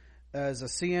a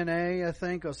CNA, I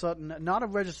think, or something. Not a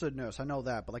registered nurse, I know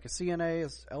that, but like a CNA,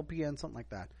 as LPN, something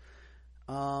like that.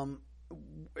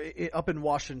 Up in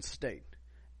Washington State.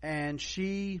 And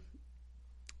she,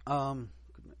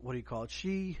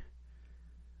 she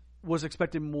was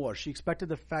expecting more. She expected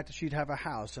the fact that she'd have a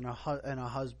house and a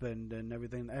husband and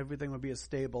everything. Everything would be a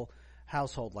stable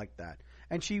household like that.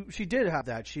 And she did have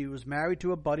that. She was married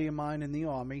to a buddy of mine in the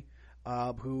Army,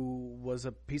 who was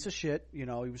a piece of shit. He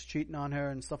was cheating on her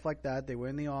and stuff like that. They were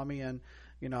in the Army and,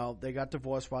 they got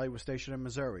divorced while he was stationed in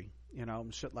Missouri,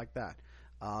 shit like that.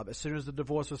 As soon as the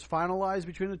divorce was finalized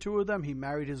between the two of them, he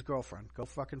married his girlfriend. Go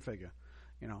fucking figure.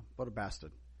 What a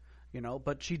bastard.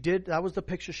 But she did, that was the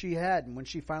picture she had. And when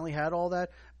she finally had all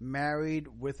that, married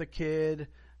with a kid,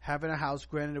 having a house,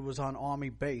 granted it was on an army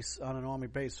base, so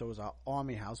it was an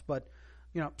army house. But,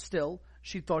 still,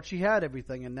 she thought she had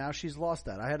everything, and now she's lost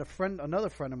that. I had another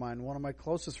friend of mine, one of my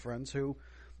closest friends, who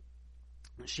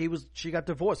she got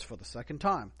divorced for the second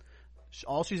time.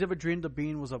 All she's ever dreamed of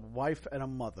being was a wife and a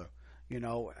mother.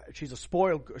 She's a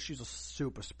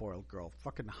super spoiled girl,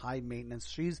 fucking high maintenance.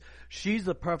 She's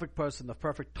the perfect person, the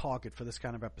perfect target for this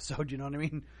kind of episode. You know what I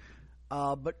mean?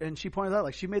 And she pointed out,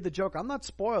 like, she made the joke, I'm not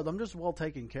spoiled, I'm just well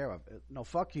taken care of. No,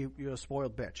 fuck you, you're a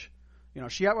spoiled bitch.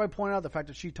 She outright pointed out the fact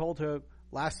that she told her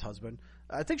last husband,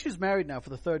 I think she's married now for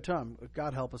the 3rd time,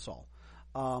 God help us all,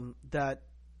 that,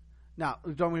 now,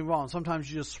 don't get me wrong, sometimes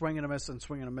you just swing and a miss and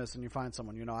you find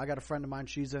someone. I got a friend of mine,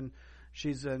 she's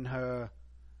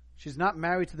not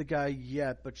married to the guy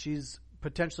yet, but she's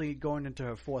potentially going into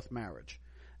her 4th marriage.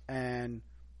 And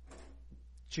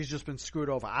she's just been screwed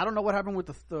over. I don't know what happened with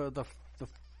the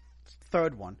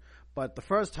 3rd one, but the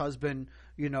first husband,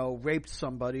 raped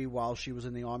somebody while she was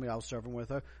in the Army. I was serving with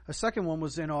her. Her second one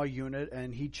was in our unit,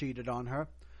 and he cheated on her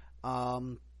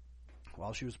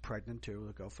while she was pregnant,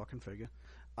 too. Go fucking figure.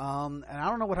 And I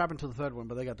don't know what happened to the 3rd one,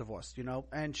 but they got divorced,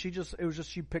 And she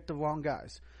picked the wrong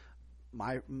guys.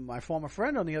 My former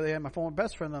friend, on the other hand, my former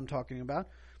best friend that I'm talking about,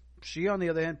 she, on the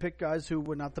other hand, picked guys who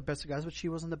were not the best of guys, but she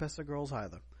wasn't the best of girls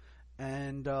either.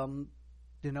 And,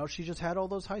 she just had all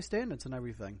those high standards and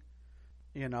everything.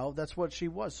 That's what she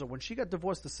was. So when she got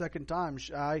divorced the second time,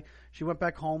 she went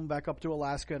back home, back up to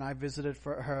Alaska, and I visited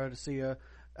for her to see her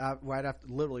right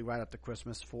after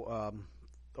Christmas for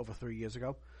over 3 years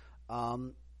ago.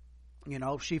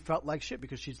 She felt like shit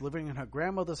because she's living in her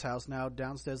grandmother's house now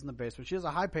downstairs in the basement. She has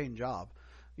a high-paying job,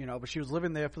 but she was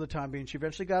living there for the time being. She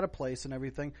eventually got a place and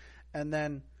everything, and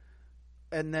then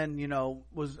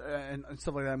was and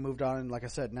stuff like that. Moved on, and like I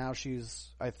said, now she's,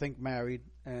 I think, married,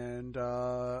 and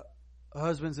her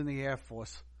husband's in the Air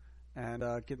Force and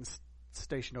getting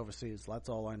stationed overseas. That's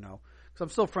all I know because I'm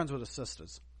still friends with her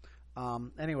sisters.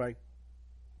 Anyway.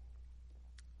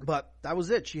 But that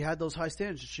was it. She had those high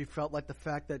standards. She felt like the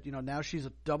fact that, now she's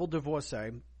a double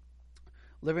divorcee,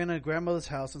 living in her grandmother's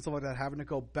house and stuff like that, having to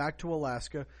go back to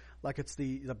Alaska like it's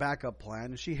the backup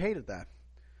plan, and she hated that.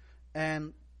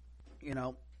 And You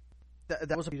know,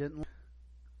 that was what he didn't like.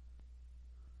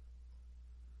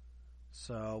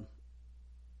 So,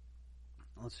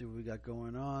 let's see what we got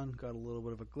going on. Got a little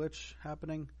bit of a glitch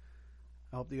happening.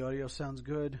 I hope the audio sounds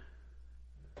good.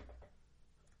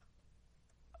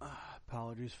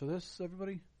 Apologies for this,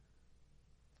 everybody.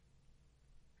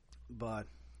 But,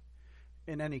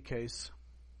 in any case...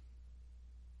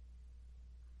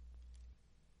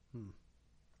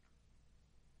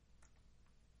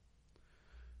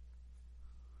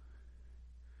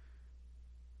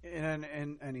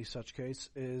 In any such case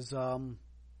is,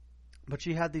 but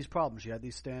she had these problems. She had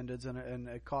these standards, and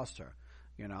it cost her,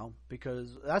 you know.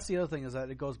 Because that's the other thing, is that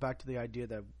it goes back to the idea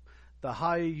that the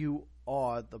higher you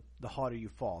are, the harder you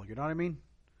fall. You know what I mean?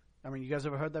 I mean, you guys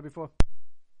ever heard that before?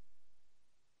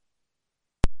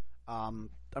 I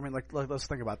mean, like let's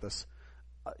think about this.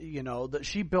 You know, that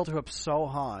she built her up so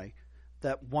high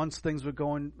that once things were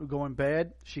going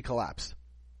bad, she collapsed,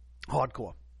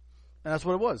 hardcore. And that's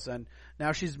what it was. And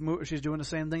now she's doing the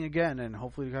same thing again, and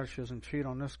hopefully she doesn't cheat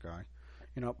on this guy.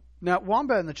 You know. Now,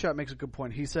 Wombat in the chat makes a good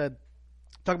point. He said,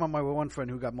 talking about my one friend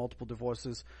who got multiple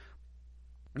divorces,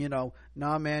 you know,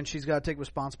 nah, man, she's got to take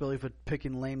responsibility for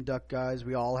picking lame duck guys.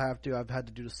 We all have to. I've had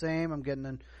to do the same.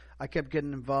 I kept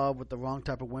getting involved with the wrong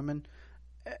type of women.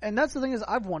 And that's the thing, is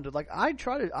I've wondered, like, I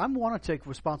want to take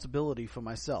responsibility for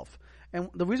myself. And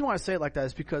the reason why I say it like that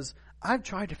is because I've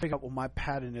tried to figure out what my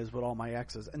pattern is with all my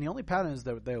exes. And the only pattern is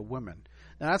that they're women.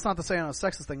 Now, that's not to say I'm a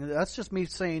sexist thing. That's just me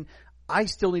saying I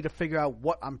still need to figure out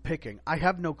what I'm picking. I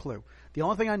have no clue. The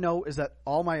only thing I know is that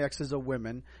all my exes are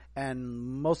women, and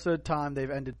most of the time they've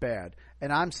ended bad.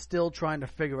 And I'm still trying to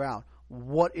figure out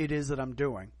what it is that I'm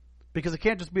doing. Because it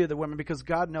can't just be the women, because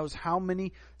God knows how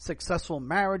many successful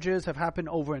marriages have happened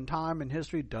over in time and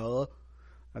history. Duh.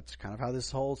 That's kind of how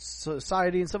this whole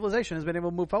society and civilization has been able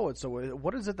to move forward. So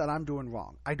what is it that I'm doing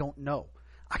wrong? I don't know.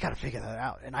 I got to figure that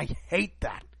out. And I hate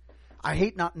that. I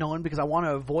hate not knowing, because I want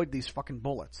to avoid these fucking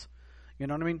bullets. You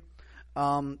know what I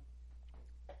mean?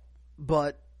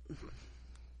 But...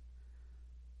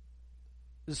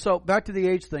 So back to the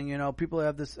age thing, you know, people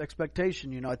have this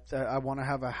expectation, you know, I want to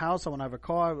have a house, I want to have a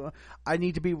car, I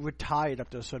need to be retired up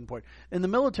to a certain point. In the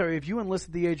military, if you enlist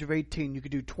at the age of 18, you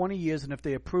could do 20 years, and if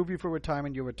they approve you for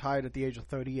retirement, you're retired at the age of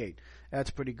 38.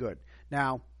 That's pretty good.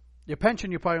 Now, your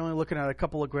pension, you're probably only looking at a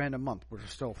couple of grand a month, which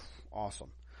is still awesome.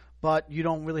 But you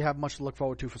don't really have much to look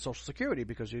forward to for Social Security,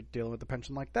 because you're dealing with the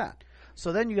pension like that.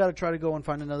 So then you got to try to go and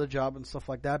find another job and stuff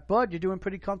like that. But you're doing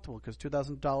pretty comfortable, because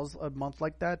 $2,000 a month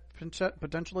like that,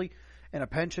 potentially, and a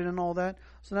pension and all that.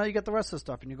 So now you get the rest of the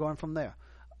stuff, and you're going from there.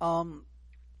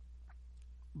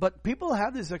 But people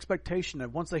have this expectation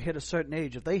that once they hit a certain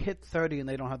age, if they hit 30 and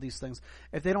they don't have these things,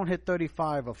 if they don't hit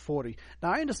 35 or 40.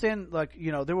 Now, I understand, like,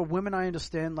 you know, there were women I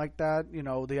understand like that, you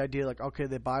know, the idea like, okay,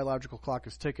 their biological clock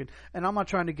is ticking. And I'm not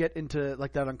trying to get into,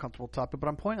 like, that uncomfortable topic, but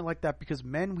I'm pointing like that because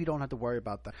men, we don't have to worry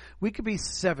about that. We could be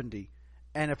 70,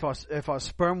 and if our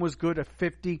sperm was good at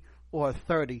 50 or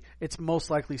 30, it's most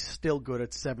likely still good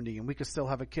at 70, and we could still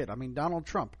have a kid. I mean, Donald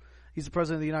Trump. He's the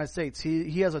president of the United States.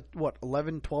 He has a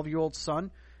 11, 12-year-old son,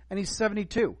 and he's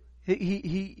 72.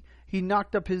 He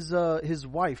knocked up his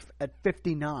wife at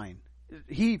 59.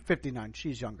 He 59.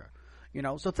 She's younger. You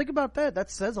know, so think about that.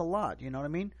 That says a lot. You know what I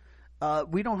mean?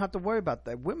 We don't have to worry about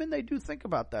that. Women, they do think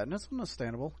about that, and that's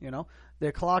understandable. You know,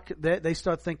 their clock. They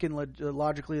start thinking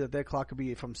logically that their clock could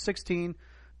be from 16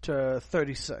 to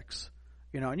 36.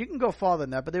 You know, and you can go farther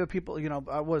than that. But there were people. You know,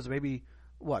 maybe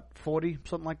 40,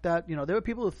 something like that. You know, there are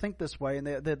people who think this way, and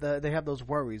they have those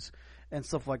worries and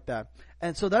stuff like that.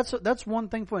 And so that's one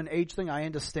thing for an age thing I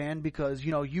understand, because, you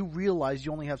know, you realize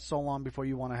you only have so long before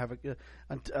you want to have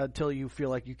until you feel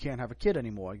like you can't have a kid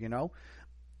anymore, you know?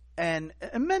 And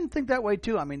men think that way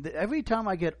too. I mean, every time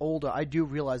I get older, I do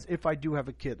realize if I do have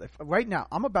a kid. Right now,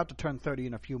 I'm about to turn 30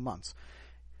 in a few months.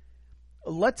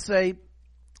 Let's say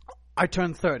I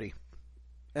turn 30.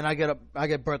 And I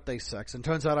get birthday sex, and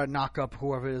turns out I knock up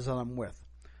whoever it is that I'm with.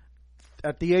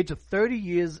 At the age of 30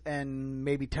 years and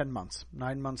maybe 10 months,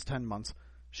 9 months, 10 months,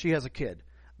 she has a kid.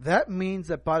 That means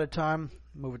that by the time,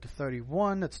 move it to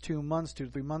 31, that's 2 months, 2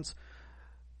 to 3 months,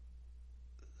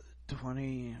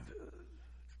 20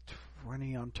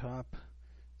 on top,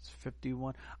 it's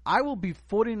 51. I will be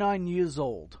 49 years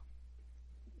old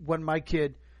when my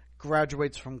kid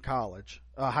graduates from college,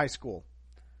 high school.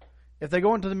 If they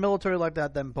go into the military like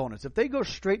that, then bonus. If they go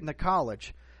straight into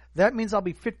college, that means I'll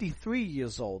be 53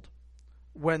 years old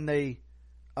when they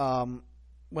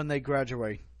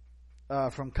graduate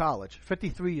from college.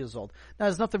 53 years old. Now,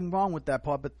 there's nothing wrong with that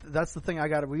part, but that's the thing I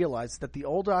got to realize, that the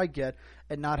older I get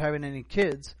and not having any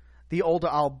kids, the older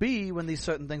I'll be when these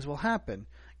certain things will happen.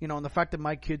 You know, and the fact that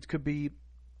my kids could be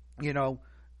younger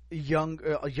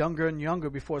and younger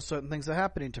before certain things are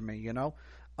happening to me.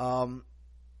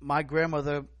 My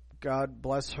grandmother, God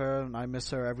bless her, and I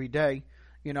miss her every day.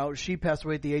 She passed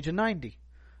away at the age of 90.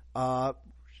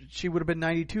 She would have been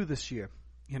 92 this year.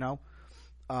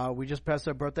 We just passed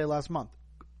her birthday last month.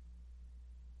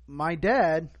 My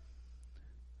dad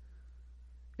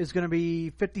is going to be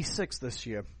 56 this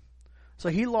year. So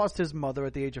he lost his mother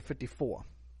at the age of 54.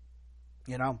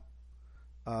 19,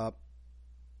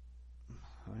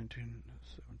 17.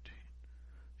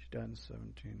 She died in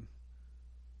 17.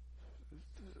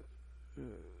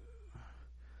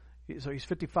 So he's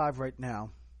 55 right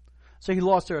now. So he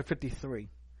lost her at 53.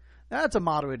 Now, that's a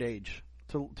moderate age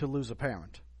to lose a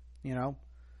parent,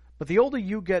 But the older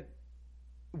you get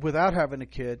without having a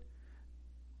kid,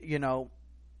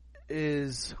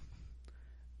 is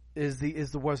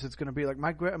the worst it's going to be. Like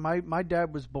my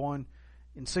dad was born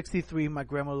in 63. My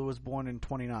grandmother was born in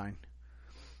 29.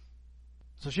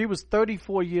 So she was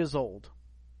 34 years old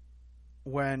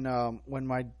when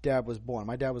my dad was born.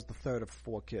 My dad was the third of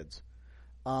 4 kids.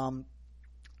 So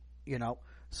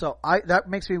that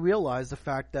makes me realize the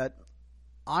fact that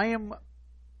I am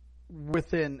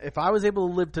within, if I was able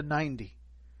to live to 90,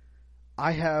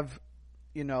 I have,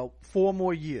 4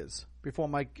 more years before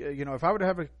my, if I were to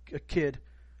have a kid,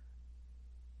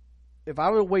 if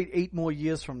I were to wait 8 more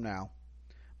years from now,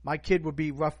 my kid would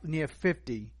be near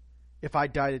 50 if I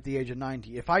died at the age of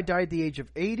 90. If I died at the age of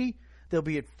 80, they'll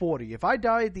be at 40. If I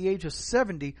die at the age of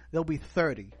 70, they'll be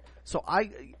 30. So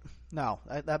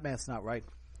that math's not right.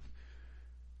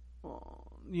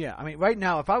 Yeah, I mean, right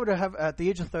now, if I were to have, at the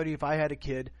age of 30, if I had a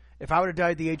kid, if I were to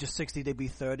die at the age of 60, they'd be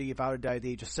 30. If I were to die at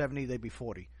the age of 70, they'd be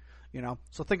 40.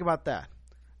 So think about that.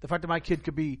 The fact that my kid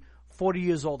could be 40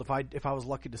 years old if I was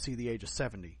lucky to see the age of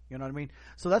 70. You know what I mean?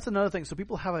 So that's another thing. So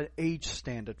people have an age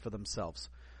standard for themselves.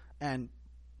 And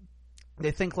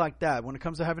they think like that when it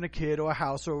comes to having a kid or a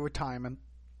house or a retirement.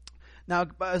 Now,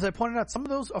 as I pointed out, some of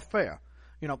those are fair.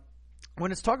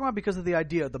 When it's talking about because of the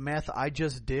idea of the math I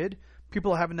just did,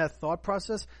 people are having that thought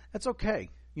process. That's okay.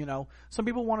 Some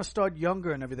people want to start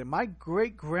younger and everything. My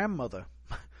great-grandmother,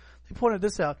 they pointed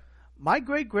this out, my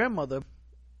great-grandmother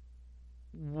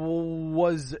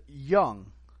was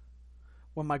young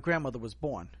when my grandmother was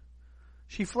born.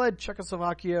 She fled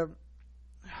Czechoslovakia.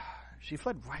 She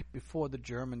fled right before the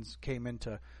Germans came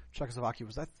into Czechoslovakia.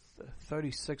 Was that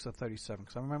 36 or 37?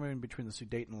 Because I remember in between the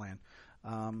Sudetenland.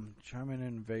 German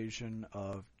invasion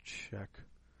of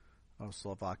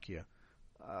Czechoslovakia.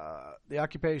 The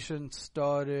occupation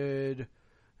started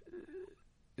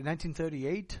in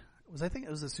 1938. I think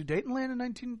it was the Sudetenland in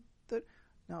 1930.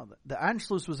 No, the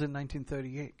Anschluss was in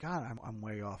 1938. God, I'm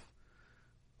way off.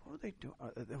 What were they doing?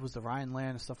 It was the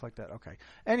Rhineland and stuff like that. Okay.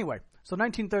 Anyway, so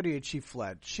 1938 she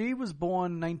fled. She was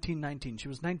born 1919. She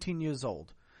was 19 years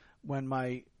old when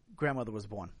my grandmother was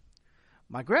born.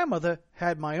 My grandmother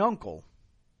had my uncle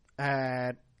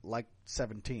at like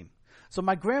 17. So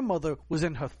my grandmother was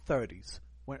in her 30s.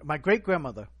 My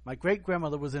great-grandmother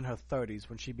was in her 30s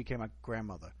when she became a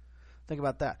grandmother. Think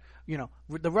about that.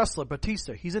 The wrestler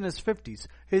Batista, he's in his 50s.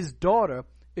 His daughter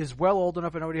is well old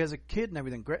enough and already has a kid and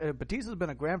everything. Batista's been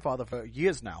a grandfather for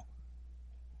years now.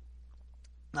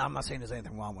 Now, I'm not saying there's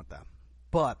anything wrong with that,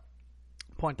 but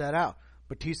point that out.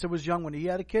 Batista was young when he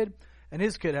had a kid, and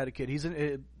his kid had a kid. He's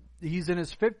in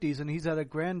his 50s, and he's had a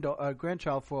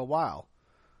grandchild for a while.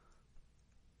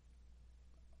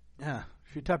 Yeah,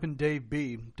 if you type in Dave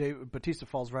B, Batista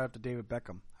falls right after David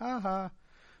Beckham. Ha ha.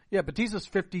 Yeah, Batista's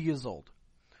 50 years old.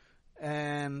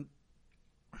 And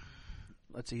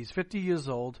let's see, he's 50 years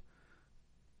old.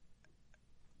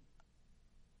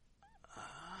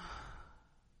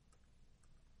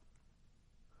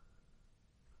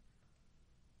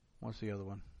 What's the other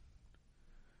one?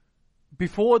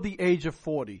 Before the age of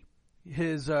 40,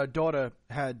 his daughter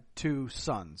had 2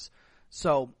 sons.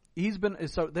 So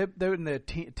they're in their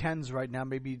tens right now,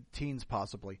 maybe teens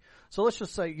possibly. So let's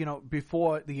just say,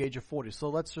 before the age of 40. So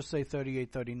let's just say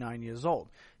 38, 39 years old.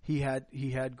 He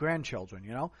had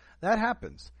grandchildren, That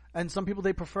happens. And some people,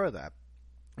 they prefer that,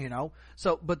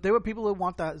 So, but there were people who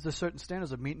want the certain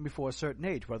standards of meeting before a certain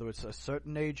age, whether it's a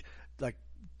certain age, like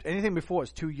anything before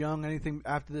is too young, anything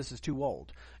after this is too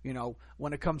old.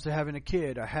 When it comes to having a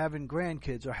kid or having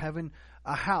grandkids or having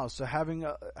a house or having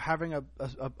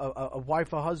a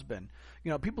wife or husband,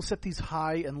 people set these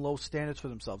high and low standards for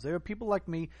themselves. There are people like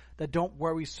me that don't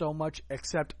worry so much,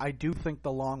 except I do think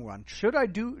the long run. Should I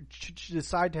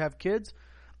decide to have kids,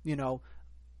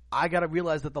 I got to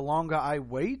realize that the longer I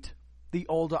wait, the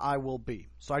older I will be.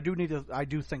 So I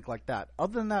do think like that.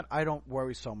 Other than that, I don't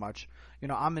worry so much.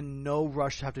 I'm in no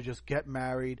rush to have to just get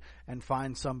married and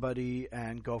find somebody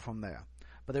and go from there.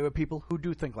 but there are people who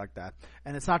do think like that.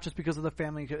 And it's not just because of the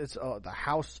family, it's the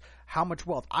house, how much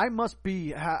wealth. I must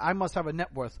have a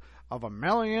net worth of $1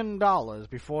 million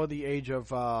before the age of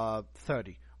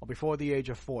 30 or before the age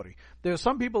of 40. There are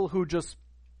some people who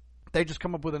they just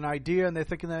come up with an idea and they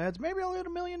think in their heads, maybe I'll hit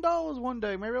 $1 million one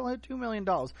day, maybe I'll hit $2 million.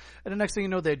 And the next thing you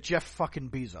know, they're Jeff fucking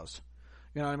Bezos.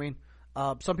 You know what I mean?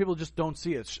 Some people just don't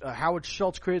see it. Howard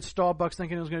Schultz created Starbucks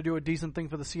thinking he was going to do a decent thing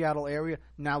for the Seattle area.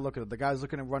 Now look at it. The guy's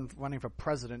looking at running for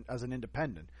president as an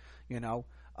independent. You know,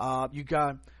 you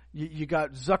got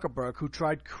Zuckerberg, who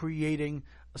tried creating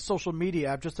a social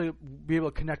media app just to be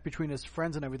able to connect between his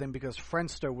friends and everything, because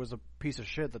Friendster was a piece of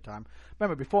shit at the time.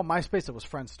 Remember, before MySpace, it was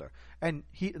Friendster. And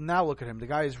now look at him. The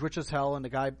guy is rich as hell, and the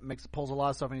guy pulls a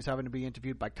lot of stuff, and he's having to be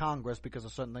interviewed by Congress because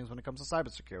of certain things when it comes to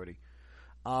cybersecurity.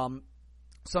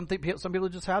 Some people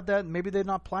just have that, and maybe they're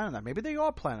not planning that. Maybe they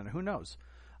are planning it. Who knows?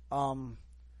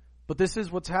 But this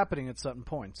is what's happening at certain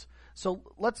points. So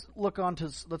let's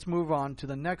move on to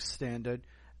the next standard,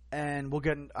 and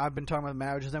I've been talking about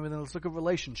marriages and everything. Let's look at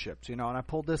relationships, and I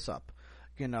pulled this up.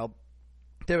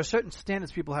 There are certain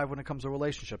standards people have when it comes to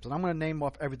relationships, and I'm going to name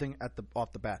off everything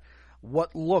off the bat.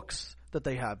 What looks that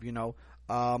they have,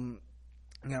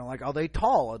 like, are they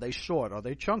tall? Are they short? Are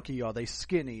they chunky? Are they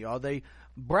skinny? Are they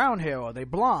brown hair? Are they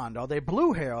blonde? Are they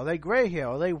blue hair? Are they gray hair?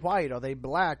 Are they white? Are they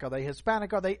black? Are they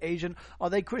Hispanic? Are they Asian? Are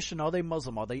they Christian? Are they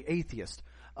Muslim? Are they atheist?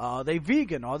 Are they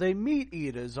vegan? Are they meat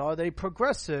eaters? Are they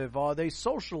progressive? Are they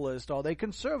socialist? Are they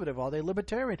conservative? Are they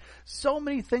libertarian? So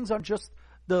many things on just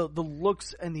the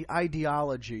looks and the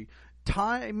ideology.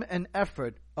 Time and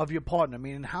effort of your partner.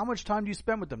 Meaning, how much time do you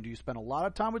spend with them? Do you spend a lot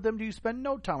of time with them? Do you spend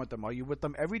no time with them? Are you with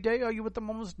them every day? Are you with them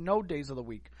almost no days of the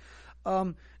week?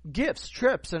 Gifts,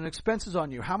 trips, and expenses on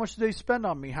you. How much do they spend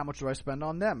on me? How much do I spend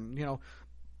on them?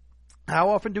 How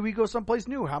often do we go someplace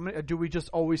new? How many do we just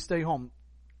always stay home?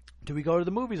 Do we go to the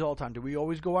movies all the time? Do we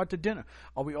always go out to dinner?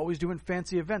 Are we always doing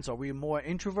fancy events? Are we a more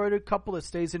introverted couple that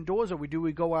stays indoors, or do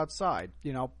we go outside?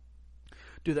 Do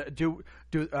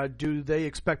they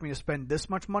expect me to spend this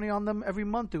much money on them every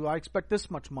month? Do I expect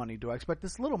this much money? Do I expect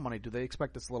this little money? Do they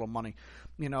expect this little money?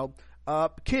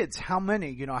 Kids, how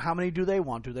many? How many do they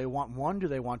want? Do they want one? Do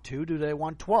they want two? Do they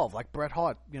want 12? Like Bret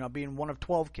Hart, being one of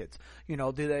 12 kids.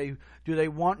 Do they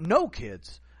want no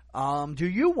kids? Do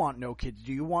you want no kids?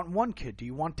 Do you want one kid? Do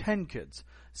you want 10 kids?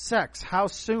 Sex, how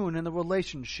soon in the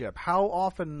relationship? How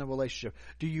often in the relationship?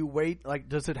 Do you wait? Like,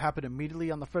 does it happen immediately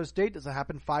on the first date? Does it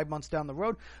happen 5 months down the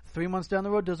road? 3 months down the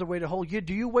road? Does it wait a whole year?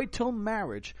 Do you wait till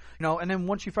marriage? And then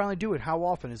once you finally do it, how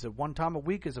often? Is it one time a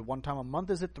week? Is it one time a month?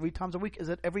 Is it 3 times a week? Is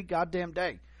it every goddamn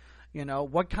day?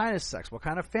 What kind of sex? What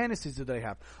kind of fantasies do they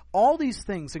have? All these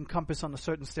things encompass on the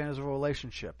certain standards of a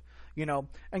relationship.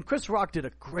 And Chris Rock did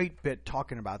a great bit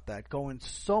talking about that, going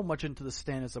so much into the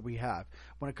standards that we have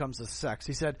when it comes to sex.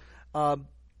 He said, what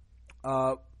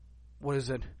is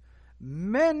it?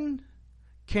 Men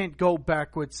can't go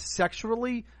backwards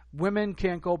sexually. Women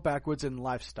can't go backwards in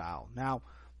lifestyle. Now,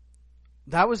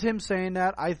 that was him saying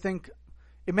that. I think,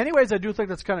 in many ways, I do think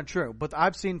that's kind of true, but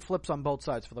I've seen flips on both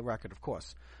sides for the record, of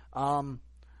course.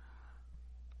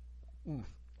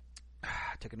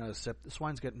 Take another sip. This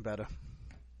wine's getting better.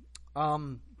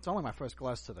 It's only my first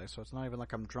glass today, so it's not even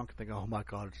like I'm drunk and thinking, oh my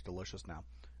god, it's delicious now.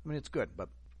 I mean, it's good, but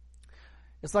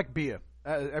it's like beer.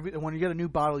 When you get a new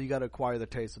bottle, you got to acquire the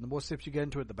taste, and the more sips you get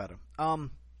into it, the better. And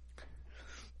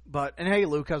hey,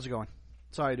 Luke, how's it going?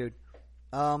 Sorry, dude.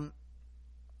 But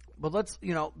let's,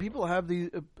 people have these.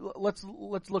 Let's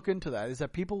look into that. Is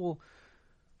that people will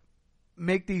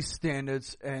make these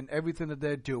standards and everything that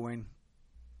they're doing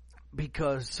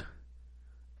because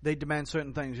they demand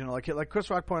certain things, like Chris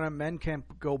Rock pointed out, men can't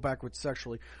go backwards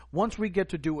sexually. Once we get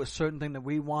to do a certain thing that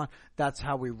we want, that's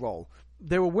how we roll.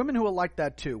 There were women who are like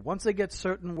that too. Once they get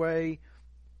certain way,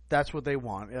 that's what they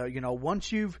want.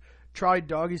 Once you've tried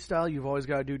doggy style, you've always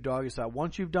got to do doggy style.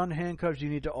 Once you've done handcuffs, you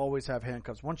need to always have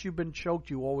handcuffs. Once you've been choked,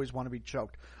 you always want to be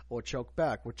choked or choked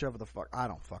back, whichever the fuck. I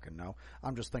don't fucking know.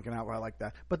 I'm just thinking outright like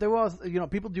that. But there was,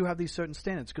 people do have these certain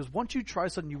standards because once you try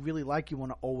something you really like, you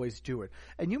want to always do it.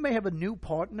 And you may have a new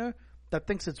partner that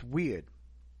thinks it's weird.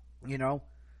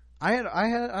 I've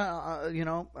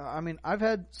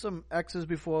had some exes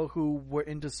before who were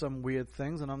into some weird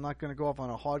things, and I'm not going to go off on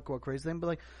a hardcore crazy thing,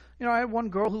 but I had one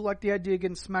girl who liked the idea of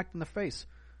getting smacked in the face.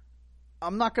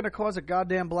 I'm not going to cause a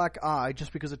goddamn black eye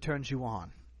just because it turns you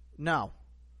on. No.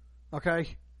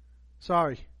 Okay?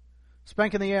 Sorry.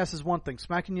 Spanking the ass is one thing.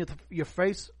 Smacking your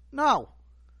face? No.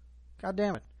 God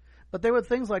damn it. But there were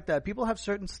things like that. People have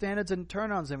certain standards and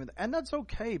turn-ons and everything. And that's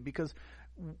okay because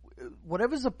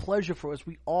whatever's a pleasure for us,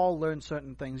 we all learn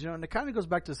certain things, and it kind of goes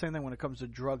back to the same thing when it comes to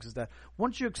drugs, is that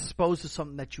once you're exposed to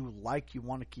something that you like, you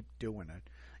want to keep doing it,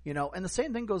 and the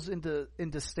same thing goes into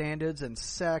standards and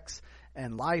sex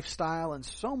and lifestyle and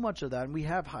so much of that, and we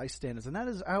have high standards, and that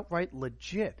is outright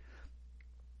legit.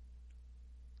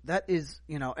 That is,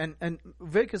 and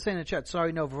Vic is saying in the chat,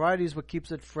 sorry, no, variety is what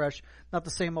keeps it fresh, not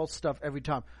the same old stuff every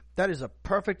time. That is a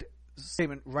perfect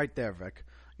statement right there, Vic.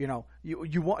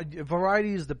 You want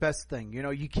variety is the best thing.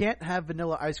 You can't have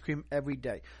vanilla ice cream every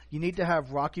day. You need to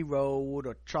have Rocky Road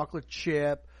or chocolate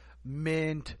chip,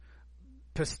 mint,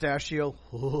 pistachio.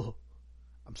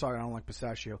 I'm sorry, I don't like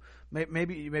pistachio.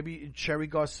 Maybe Cherry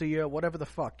Garcia, whatever the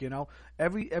fuck.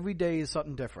 Every day is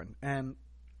something different. And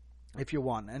if you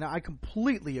want, and I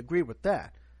completely agree with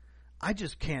that. I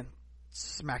just can't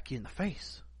smack you in the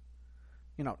face.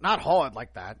 Not hard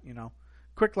like that.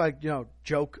 Quick,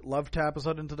 joke, love tap or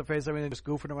something to the face, everything, just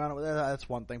goofing around. That's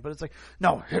one thing. But it's like,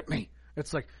 no, hit me.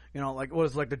 It's like, what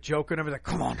is like the Joker and everything?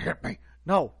 Come on, hit me.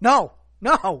 No.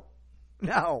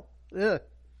 Ugh.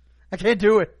 I can't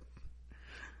do it.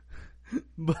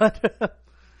 But,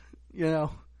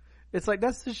 it's like,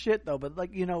 that's the shit though. But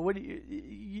like, what do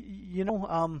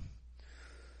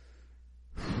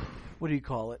what do you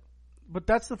call it? But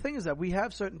that's the thing, is that we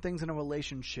have certain things in a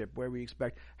relationship where we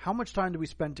expect, how much time do we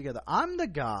spend together? I'm the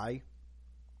guy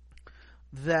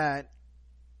that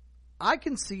I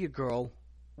can see a girl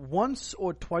once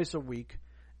or twice a week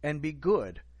and be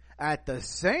good. At the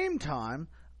same time,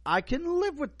 I can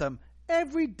live with them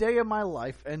every day of my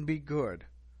life and be good.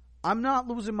 I'm not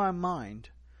losing my mind.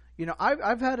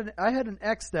 I had an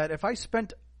ex that if I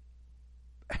spent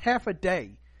half a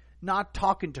day not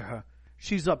talking to her,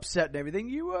 she's upset and everything.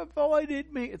 You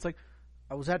avoided me. It's like,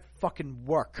 I was at fucking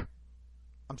work.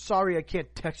 I'm sorry I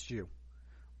can't text you.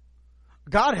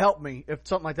 God help me if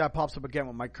something like that pops up again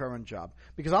with my current job.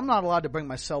 Because I'm not allowed to bring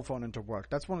my cell phone into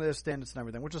work. That's one of their standards and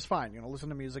everything, which is fine. Listen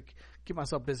to music, keep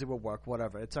myself busy with work,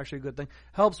 whatever. It's actually a good thing.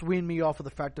 Helps wean me off of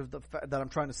the fact that I'm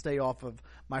trying to stay off of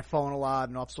my phone a lot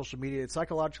and off social media.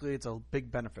 Psychologically, it's a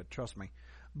big benefit, trust me.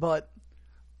 But,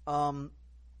 but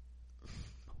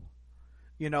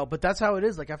that's how it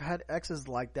is. Like, I've had exes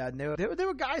like that, and there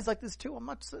were guys like this too.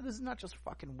 This is not just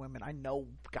fucking women. I know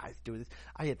guys do this.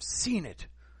 I have seen it.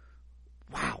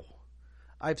 Wow.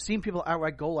 I've seen people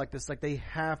outright go like this, like they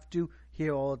have to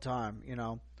hear all the time,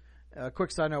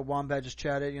 quick side note, Wombat just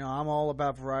chatted, I'm all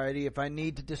about variety. If I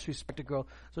need to disrespect a girl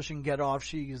so she can get off,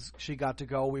 she got to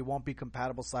go. We won't be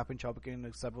compatible, slapping, choking,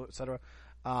 etc.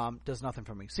 Does nothing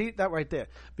for me. See that right there?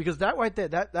 Because that right there,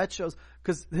 that shows,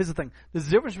 because here's the thing. There's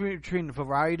a difference between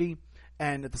variety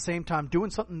and at the same time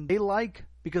doing something they like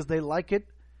because they like it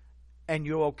and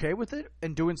you're okay with it,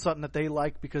 and doing something that they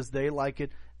like because they like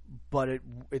it but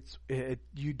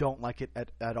you don't like it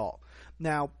at all.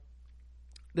 Now,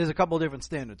 there's a couple of different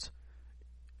standards.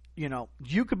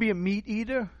 You could be a meat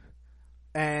eater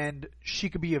and she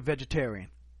could be a vegetarian.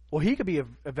 Or he could be a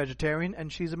vegetarian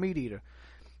and she's a meat eater.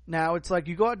 Now, it's like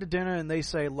you go out to dinner and they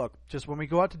say, look, just when we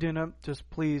go out to dinner, just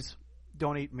please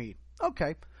don't eat meat.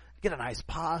 Okay. You get a nice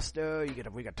pasta, you get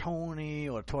a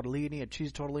rigatoni or a tortellini, a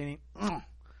cheese tortellini.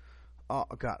 Oh,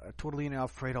 God, a tortellini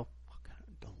Alfredo.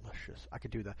 Delicious. I could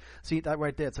do that. See, that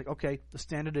right there, it's like, okay, the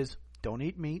standard is don't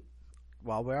eat meat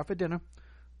while we're out for dinner.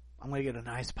 I'm going to get a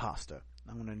nice pasta.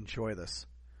 I'm going to enjoy this.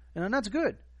 And then that's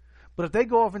good. But if they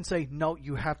go off and say, no,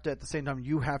 you have to, at the same time,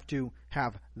 you have to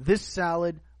have this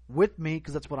salad with me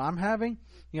because that's what I'm having.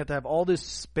 You have to have all this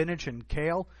spinach and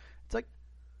kale. It's like,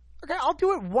 okay, I'll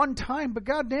do it one time, but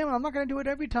goddamn it, I'm not going to do it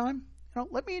every time.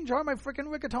 Let me enjoy my freaking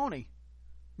rigatoni.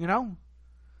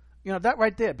 That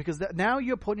right there, because now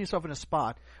you're putting yourself in a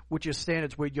spot with your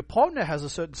standards where your partner has a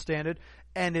certain standard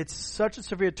and it's such a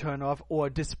severe turnoff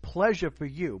or displeasure for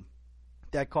you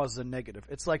that causes a negative.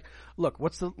 It's like, look,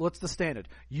 what's the standard?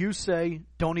 You say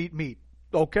don't eat meat.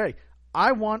 Okay,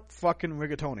 I want fucking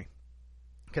rigatoni.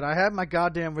 Can I have my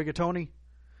goddamn rigatoni?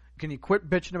 Can you quit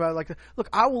bitching about it like that? Look,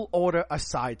 I will order a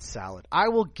side salad. I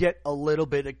will get a little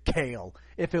bit of kale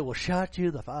if it will shut you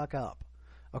the fuck up.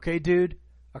 Okay, dude?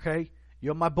 Okay?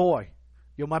 You're my boy.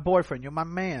 You're my boyfriend. You're my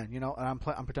man. And I'm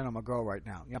pretending I'm a girl right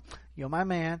now. You're my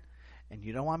man, and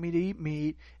you don't want me to eat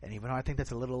meat. And even though I think that's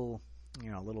a little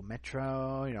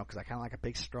metro, because I kind of like a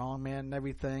big, strong man and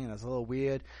everything, and it's a little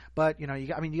weird. But you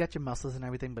got your muscles and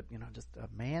everything. But just a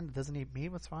man that doesn't eat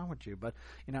meat. What's wrong with you? But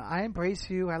I embrace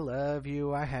you. I love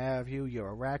you. I have you. You're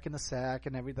a rack in the sack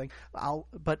and everything.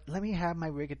 But let me have my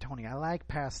rigatoni. I like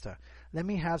pasta. Let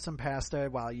me have some pasta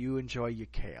while you enjoy your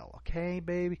kale. Okay,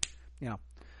 baby.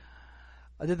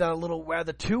 I did that a little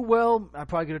rather too well. I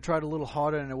probably could have tried a little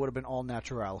harder and it would have been all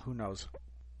natural. Who knows?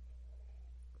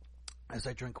 as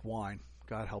I drink wine.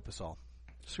 God help us all.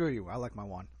 Screw you. I like my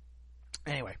wine.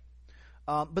 Anyway,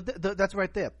 but that's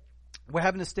right there. We're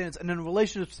having the standards, and in a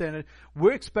relationship standard,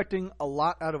 we're expecting a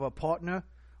lot out of a partner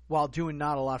while doing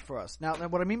not a lot for us. Now,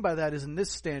 what I mean by that is in this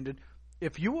standard,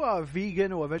 if you are a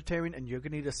vegan or a vegetarian and you're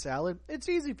going to eat a salad, it's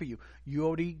easy for you. You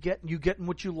already getting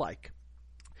what you like.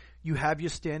 You have your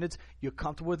standards. You're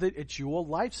comfortable with it. It's your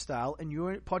lifestyle, and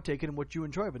you're partaking in what you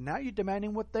enjoy. But now you're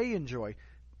demanding what they enjoy.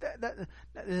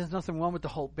 There's nothing wrong with the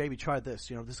whole, baby, try this.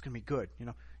 This is going to be good.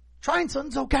 Trying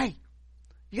something's okay.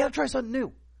 You got to try something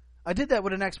new. I did that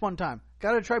with an ex one time.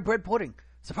 Got her to try bread pudding.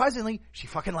 Surprisingly, she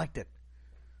fucking liked it.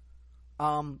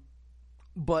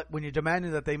 But when you're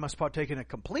demanding that they must partake in it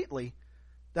completely,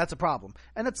 that's a problem.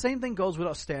 And that same thing goes with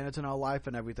our standards in our life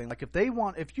and everything. Like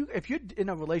if you're in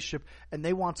a relationship and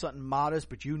they want something modest,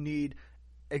 but you need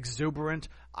exuberant,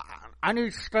 I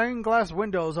need stained glass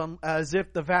windows as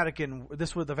if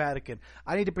this were the Vatican.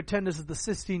 I need to pretend this is the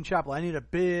Sistine Chapel. I need a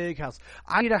big house.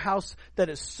 I need a house that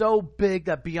is so big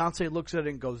that Beyonce looks at it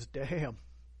and goes, damn.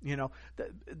 Now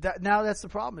that's the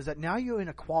problem, is that now you're in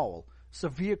a quarrel.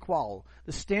 Severe quarrel.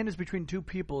 The standards between two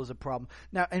people is a problem.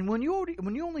 Now, and when you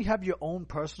only have your own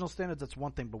personal standards, that's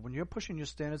one thing. But when you're pushing your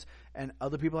standards and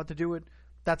other people have to do it,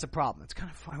 that's a problem. It's kind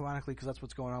of ironically because that's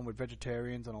what's going on with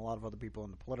vegetarians and a lot of other people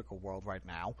in the political world right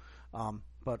now.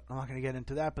 But I'm not going to get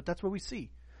into that. But that's what we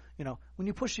see. When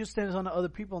you push your standards on other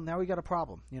people, now we got a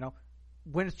problem.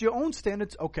 When it's your own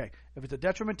standards, okay. If it's a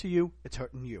detriment to you, it's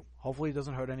hurting you. Hopefully, it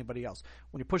doesn't hurt anybody else.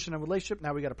 When you're pushing a relationship,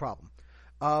 now we got a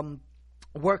problem.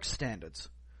 Work standards,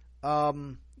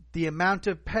 the amount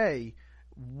of pay,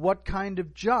 what kind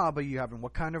of job are you having,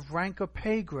 what kind of rank or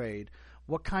pay grade,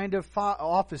 what kind of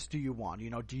office do you want?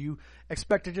 Do you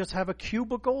expect to just have a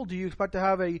cubicle? Do you expect to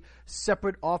have a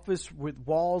separate office with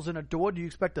walls and a door? Do you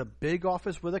expect a big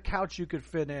office with a couch you could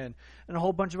fit in and a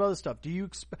whole bunch of other stuff? Do you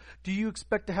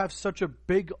expect to have such a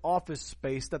big office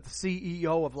space that the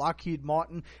CEO of Lockheed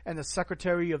Martin and the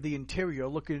Secretary of the Interior are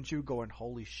looking at you going,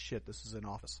 holy shit, this is an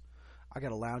office. I got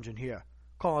to lounge in here.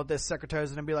 Call out their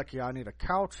secretaries and be like, yeah, I need a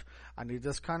couch. I need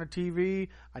this kind of TV.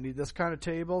 I need this kind of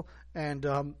table. And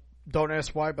don't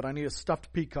ask why, but I need a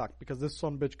stuffed peacock because this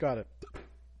son bitch got it.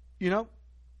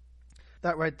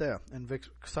 That right there. And Vic,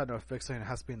 side note, Vic saying it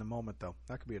has to be in the moment, though.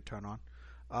 That could be a turn on.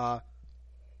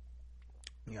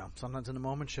 Yeah, sometimes in the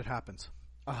moment, shit happens.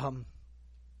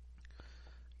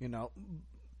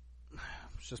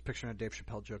 Just picturing a Dave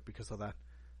Chappelle joke because of that.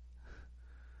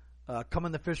 Come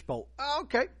in the fishbowl. Oh,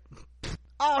 okay.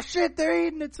 Oh shit, they're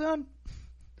eating it, son.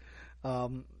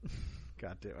 God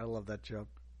damn, I love that joke.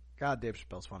 God, Dave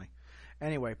Chappelle's funny.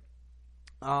 Anyway,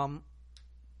 but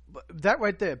that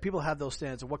right there, people have those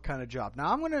standards of what kind of job.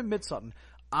 Now, I'm going to admit something.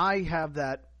 I have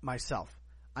that myself.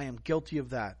 I am guilty of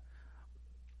that.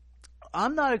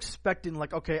 I'm not expecting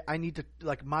I need to,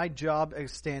 my job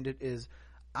standard is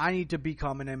I need to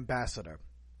become an ambassador.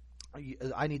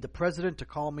 I need the president to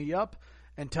call me up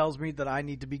and tells me that I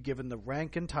need to be given the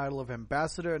rank and title of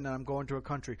ambassador, and then I'm going to a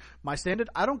country. My standard,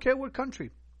 I don't care what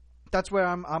country. That's where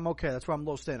I'm okay. That's where I'm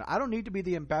low standard. I don't need to be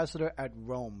the ambassador at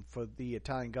Rome for the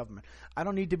Italian government. I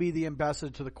don't need to be the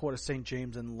ambassador to the court of St.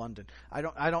 James in London. I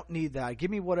don't need that.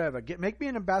 Give me whatever. Make me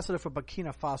an ambassador for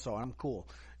Burkina Faso, and I'm cool.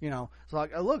 So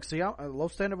look, see, I'm a low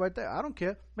standard right there. I don't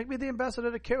care. Make me the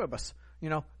ambassador to Kiribati.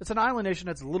 It's an island nation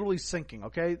that's literally sinking.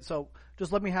 Okay, so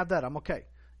just let me have that. I'm okay.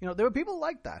 There are people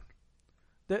like that.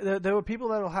 There were people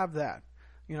that will have that.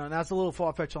 And that's a little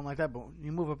far-fetched on like that, but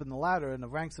you move up in the ladder and the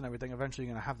ranks and everything, eventually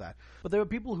you're going to have that. But there are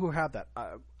people who have that.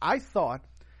 I thought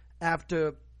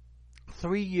after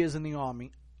 3 years in the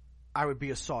Army, I would be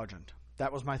a sergeant.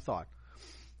 That was my thought.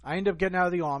 I ended up getting out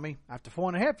of the Army after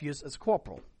 4.5 years as a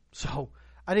corporal. So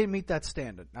I didn't meet that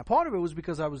standard. Now, part of it was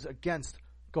because I was against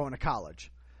going to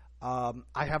college. I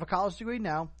have a college degree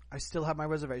now. I still have my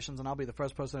reservations, and I'll be the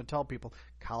first person to tell people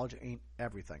college ain't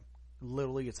everything.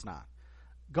 Literally, it's not.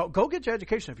 Go get your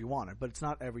education if you want it, but it's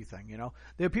not everything.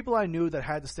 There are people I knew that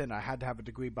had to stand. I had to have a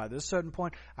degree by this certain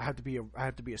point. I had to be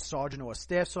a sergeant or a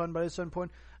staff sergeant by this certain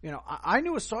point. I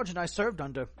knew a sergeant I served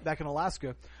under back in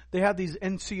Alaska. They had these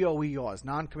NCOERs,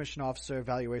 non-commissioned officer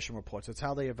evaluation reports. It's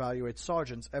how they evaluate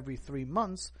sergeants every 3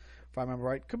 months, if I remember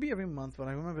right. Could be every month, but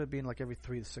I remember it being like every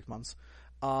 3 to 6 months.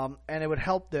 And it would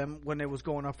help them when they was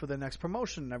going up for their next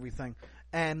promotion and everything.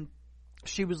 And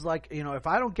she was like, if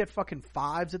I don't get fucking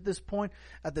 5s at this point,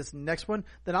 at this next one,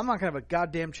 then I'm not going to have a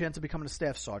goddamn chance of becoming a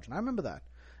staff sergeant. I remember that.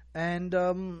 And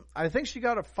I think she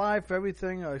got a 5 for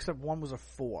everything except one was a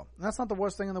 4. And that's not the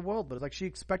worst thing in the world, but it's like she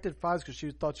expected 5s because she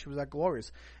thought she was that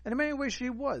glorious. And in many ways she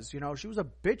was. She was a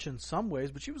bitch in some ways,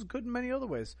 but she was good in many other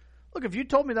ways. Look, if you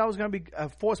told me that I was going to be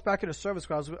forced back into service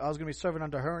because I was going to be serving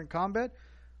under her in combat,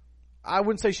 I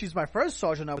wouldn't say she's my first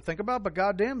sergeant I would think about, but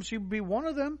goddamn, she would be one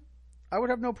of them. I would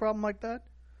have no problem like that.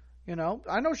 You know,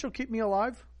 I know she'll keep me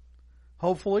alive.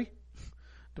 Hopefully.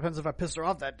 Depends if I piss her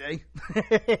off that day.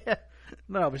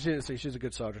 No, but she's a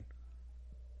good sergeant.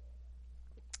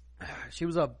 She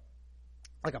was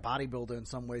like a bodybuilder in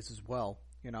some ways as well,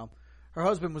 you know. Her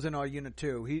husband was in our unit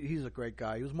too. He's a great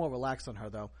guy. He was more relaxed than her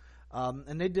though.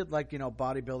 And they did like, you know,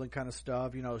 bodybuilding kind of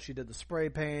stuff. You know, she did the spray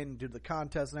paint, did the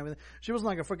contest and everything. She wasn't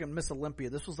like a freaking Miss Olympia.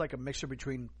 This was like a mixture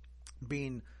between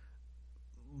being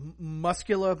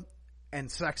muscular and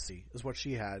sexy is what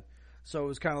she had. So it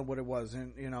was kind of what it was.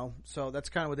 And, you know, so that's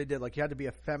kind of what they did. Like you had to be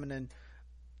a feminine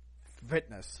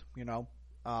fitness, you know.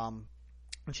 And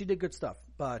she did good stuff,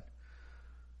 but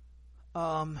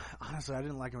honestly, I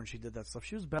didn't like her when she did that stuff.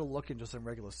 She was better looking just in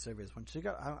regular series. When she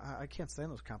got, I can't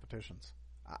stand those competitions.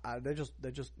 They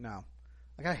just no.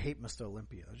 Like I hate Mr.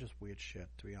 Olympia. It's just weird shit,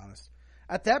 to be honest.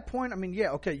 At that point, I mean,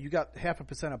 yeah, okay, you got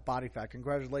 0.5% of body fat.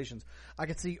 Congratulations. I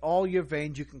can see all your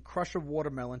veins. You can crush a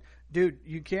watermelon, dude.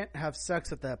 You can't have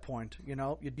sex at that point. You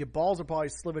know, your balls are probably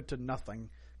slivered to nothing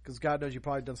because God knows you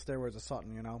probably done steroids or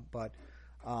something. You know, but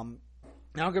now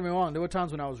don't get me wrong. There were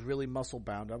times when I was really muscle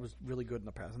bound. I was really good in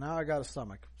the past. Now I got a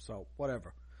stomach, so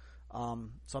whatever. So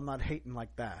I'm not hating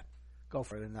like that. Go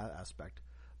for it in that aspect.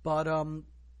 But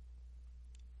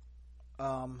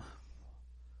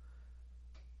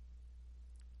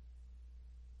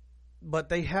but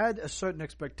they had a certain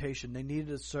expectation. They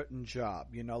needed a certain job,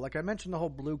 you know. Like I mentioned, the whole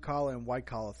blue collar and white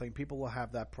collar thing. People will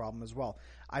have that problem as well.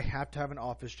 I have to have an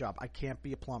office job. I can't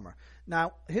be a plumber.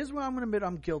 Now, here's where I'm going to admit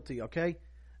I'm guilty. Okay.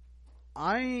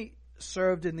 I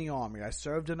served in the Army. I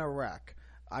served in Iraq.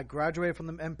 I graduated from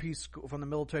the MP school, from the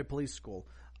military police school.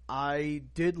 I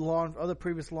did other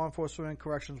previous law enforcement and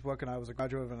corrections work, and I was a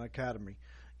graduate of an academy.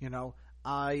 You know,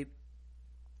 I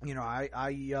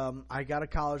got a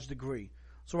college degree.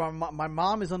 So my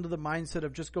mom is under the mindset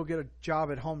of just go get a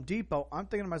job at Home Depot. I'm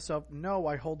thinking to myself, no,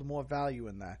 I hold more value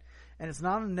in that. And it's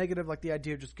not a negative like the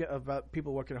idea of about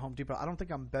people working at Home Depot. I don't think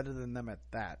I'm better than them at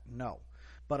that. No.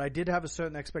 But I did have a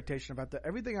certain expectation about that.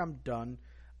 Everything I'm done,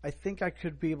 I think I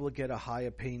could be able to get a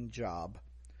higher paying job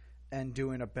and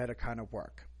doing a better kind of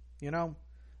work. You know?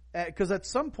 Because at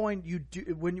some point you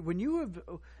do, when you have,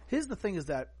 here's the thing is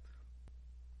that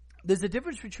there's a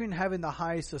difference between having the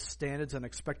highest of standards and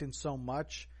expecting so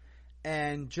much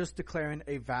and just declaring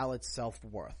a valid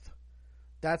self-worth.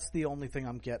 That's the only thing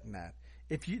I'm getting at.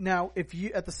 If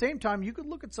you at the same time, you could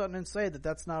look at something and say that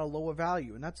that's not a lower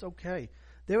value, and that's okay.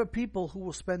 There are people who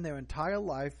will spend their entire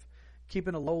life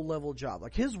keeping a low-level job.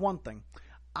 Like, here's one thing.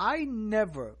 I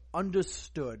never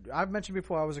understood. I've mentioned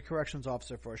before I was a corrections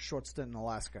officer for a short stint in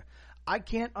Alaska. I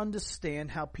can't understand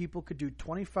how people could do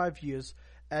 25 years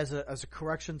as a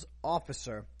corrections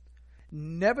officer,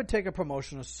 never take a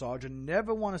promotion as sergeant,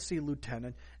 never want to see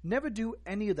lieutenant, never do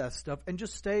any of that stuff, and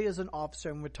just stay as an officer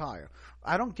and retire.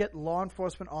 I don't get law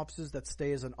enforcement officers that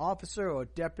stay as an officer or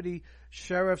deputy,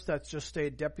 sheriffs that just stay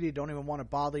a deputy, don't even want to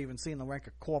bother even seeing the rank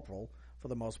of corporal for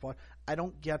the most part. I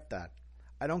don't get that.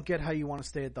 I don't get how you want to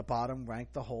stay at the bottom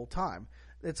rank the whole time.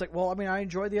 It's like, well, I mean, I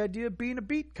enjoy the idea of being a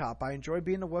beat cop. I enjoy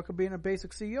being a worker, being a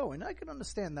basic CEO, and I can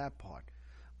understand that part.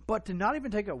 But to not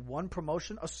even take a one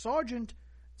promotion, a sergeant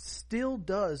still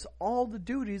does all the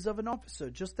duties of an officer.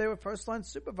 Just they're a first-line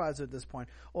supervisor at this point.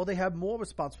 Or they have more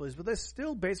responsibilities, but they're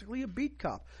still basically a beat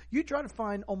cop. You try to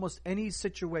find almost any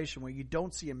situation where you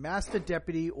don't see a master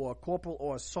deputy or a corporal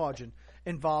or a sergeant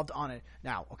involved on it.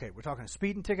 Now, okay, we're talking a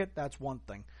speeding ticket, that's one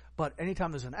thing. But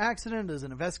anytime there's an accident, there's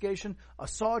an investigation, a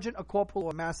sergeant, a corporal,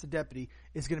 or a master deputy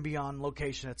is going to be on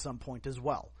location at some point as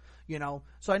well. You know,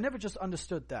 so I never just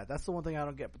understood that. That's the one thing I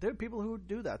don't get. But there are people who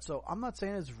do that. So I'm not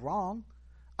saying it's wrong.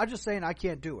 I'm just saying I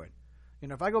can't do it. You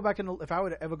know, if I were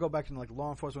to ever go back into like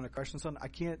law enforcement or corrections, I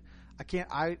can't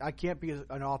be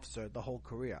an officer the whole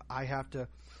career. I have to,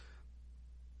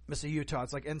 Mr. Utah.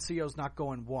 It's like NCO's not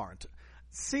going warrant.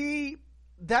 See,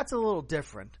 that's a little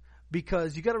different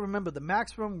because you got to remember the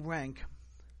maximum rank.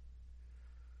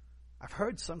 I've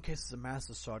heard some cases of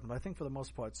master sergeant, but I think for the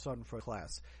most part, sergeant first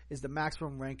class is the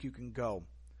maximum rank you can go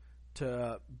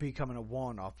to becoming a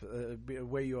warrant officer,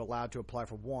 where you're allowed to apply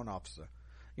for warrant officer.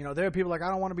 You know, there are people like, I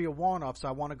don't want to be a warrant officer.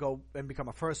 I want to go and become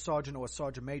a first sergeant or a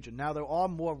sergeant major. Now there are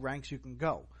more ranks you can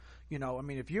go. You know, I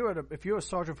mean, if you're a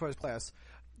sergeant first class,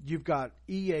 you've got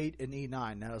E8 and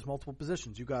E9. Now there's multiple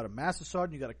positions. You got a master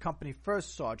sergeant, you got a company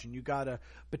first sergeant, you got a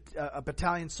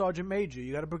battalion sergeant major,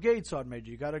 you got a brigade sergeant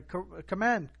major, you got a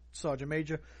command sergeant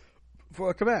major for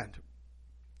a command,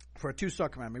 for a 2-star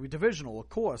command, maybe divisional or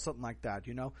corps, something like that,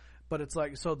 you know. But it's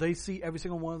like, so they see every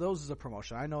single one of those as a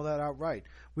promotion. I know that outright.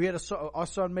 We had our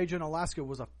sergeant major in Alaska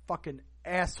was a fucking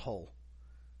asshole.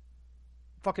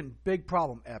 fucking big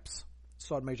problem, Epps,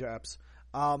 Sergeant Major Epps.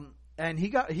 And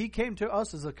he came to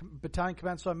us as a battalion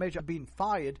command sergeant major, being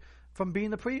fired from being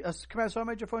the command sergeant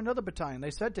major for another battalion.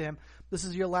 They said to him, "This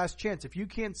is your last chance. If you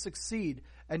can't succeed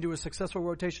and do a successful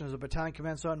rotation as a battalion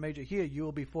command sergeant major here, you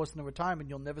will be forced into retirement.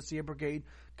 You'll never see a brigade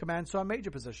command sergeant major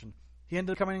position." He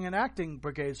ended up becoming an acting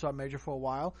brigade sergeant major for a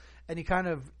while, and he kind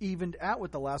of evened out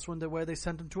with the last one, to where they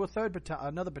sent him to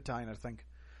another battalion, I think.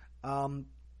 But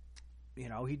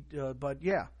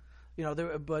yeah. You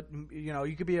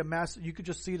could be you could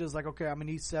just see it as like, okay, I'm an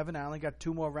E7, I only got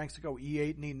 2 more ranks to go,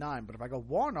 E8 and E9. But if I go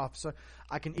warrant officer,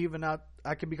 I can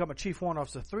become a chief warrant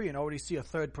officer 3 and already see a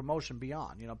 3rd promotion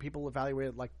beyond. People evaluate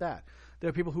it like that. There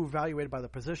are people who evaluate it by the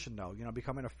position, though.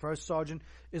 Becoming a first sergeant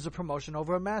is a promotion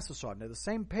over a master sergeant. They're the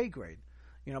same pay grade,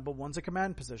 but one's a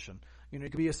command position. You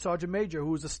could be a sergeant major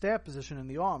who's a staff position in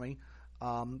the Army,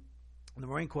 in the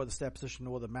Marine Corps, the staff position,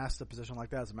 or the master position like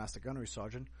that is a master gunnery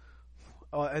sergeant.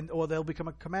 Or they'll become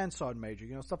a command sergeant major,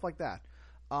 stuff like that.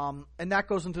 And that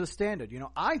goes into the standard.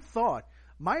 I thought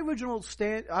my original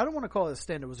I don't want to call it a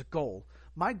standard, it was a goal.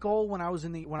 My goal when I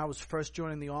was first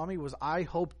joining the Army was I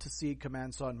hoped to see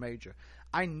command sergeant major.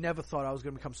 I never thought I was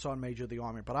going to become sergeant major of the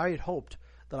Army, but I had hoped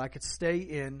that I could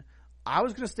I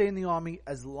was going to stay in the Army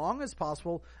as long as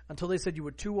possible until they said you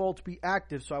were too old to be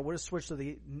active, so I would have switched to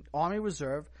the Army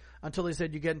Reserve until they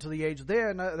said you get into the age there,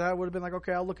 and that would have been like,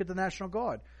 okay, I'll look at the National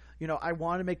Guard. I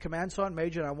want to make command sergeant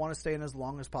major, and I want to stay in as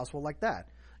long as possible like that,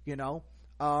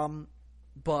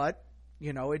 but,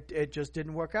 it just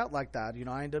didn't work out like that.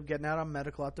 I ended up getting out on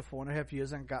medical after 4.5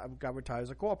 years and got retired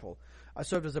as a corporal. I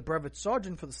served as a brevet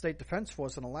sergeant for the State Defense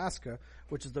Force in Alaska,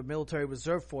 which is the military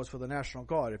reserve force for the National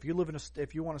Guard. If you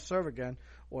if you want to serve again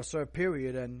or serve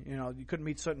period, and, you couldn't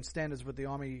meet certain standards with the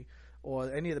Army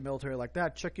or any of the military like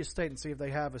that, check your state and see if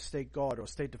they have a state guard or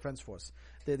state defense force.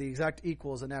 They're the exact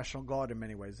equal as the National Guard in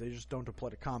many ways. They just don't deploy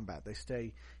to combat. They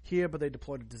stay here, but they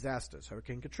deploy to disasters.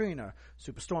 Hurricane Katrina,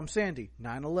 Superstorm Sandy,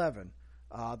 9/11,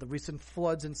 the recent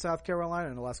floods in South Carolina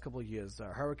in the last couple of years,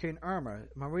 Hurricane Irma,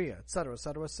 Maria, et cetera, et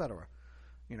cetera, et cetera.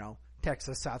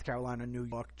 Texas, South Carolina, New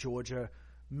York, Georgia,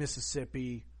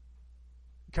 Mississippi,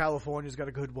 California's got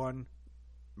a good one.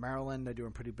 Maryland, they're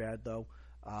doing pretty bad though.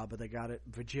 But they got it.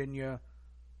 Virginia,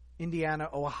 Indiana,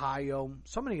 Ohio,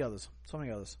 so many others.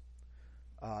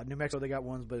 New Mexico, they got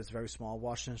ones, but it's very small.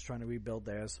 Washington's trying to rebuild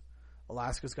theirs.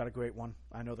 Alaska's got a great one.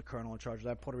 I know the colonel in charge of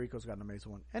that. Puerto Rico's got an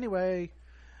amazing one. Anyway,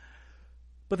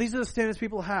 but these are the standards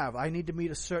people have. I need to meet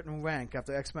a certain rank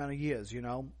after X amount of years,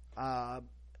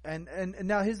 And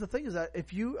now here's the thing is that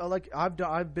if you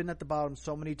I've been at the bottom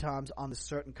so many times on this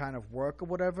certain kind of work or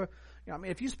whatever.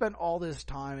 If you spend all this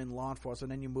time in law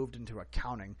enforcement and then you moved into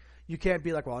accounting, you can't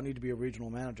be like, well, I need to be a regional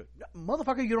manager.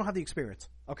 Motherfucker, you don't have the experience.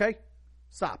 Okay?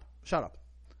 Stop. Shut up.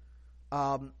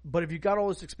 But if you got all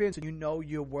this experience and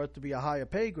you're worth to be a higher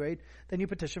pay grade, then you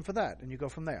petition for that and you go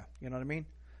from there. You know what I mean?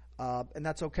 And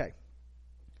that's okay.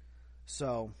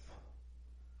 So,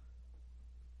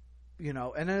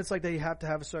 and then it's like they have to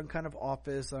have a certain kind of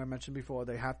office that I mentioned before.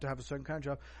 They have to have a certain kind of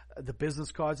job. The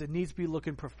business cards, it needs to be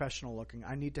looking professional looking.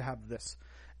 I need to have this.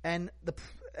 And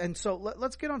so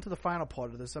let's get on to the final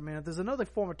part of this. If there's another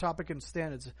former topic in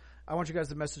standards, I want you guys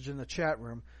to message in the chat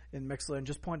room in Mixlr and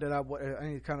just point it out,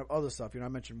 any kind of other stuff. I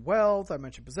mentioned wealth, I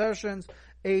mentioned possessions,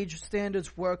 age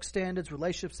standards, work standards,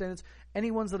 relationship standards, any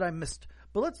ones that I missed.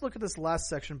 But let's look at this last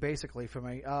section basically for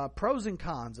me. Pros and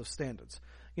cons of standards.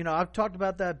 I've talked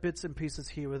about that bits and pieces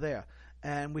here or there,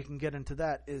 and we can get into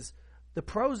that, is the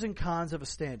pros and cons of a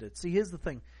standard. See, here's the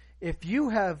thing. If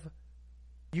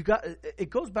it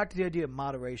goes back to the idea of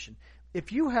moderation.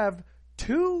 If you have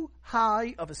too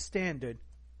high of a standard,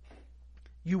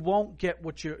 you won't get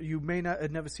you may not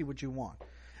never see what you want.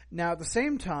 Now, at the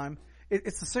same time,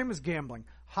 it's the same as gambling.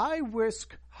 High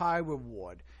risk, high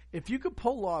reward. If you could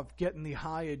pull off getting the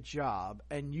higher job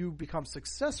and you become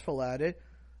successful at it,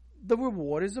 the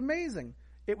reward is amazing.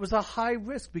 It was a high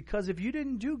risk because if you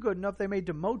didn't do good enough, they may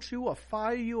demote you or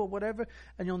fire you or whatever,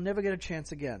 and you'll never get a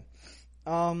chance again.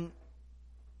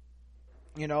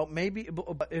 Maybe,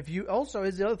 but if you also,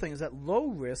 here's the other thing, is that low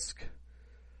risk,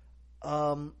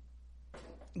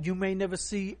 you may never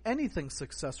see anything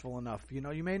successful enough.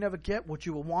 You may never get what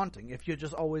you were wanting if you're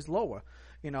just always lower.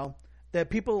 There are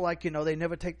people like, they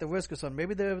never take the risk or something.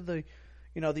 Maybe they're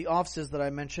the officers that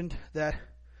I mentioned that,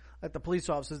 like the police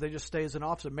officers, they just stay as an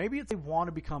officer. Maybe if they want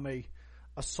to become a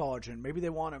sergeant. Maybe they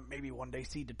want to one day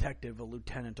see detective, a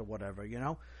lieutenant or whatever,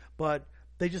 But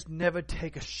They just never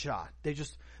take a shot. They're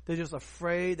just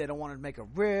afraid. They don't want to make a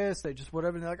risk. They just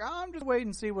whatever. And they're like, I'm just waiting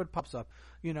and see what pops up,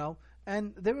 you know.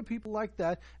 And there are people like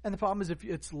that. And the problem is if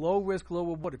it's low risk, low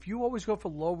reward. If you always go for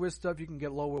low risk stuff, you can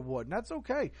get low reward. And that's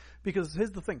okay, because here's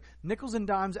the thing. Nickels and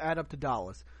dimes add up to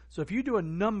dollars. So if you do a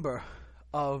number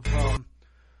of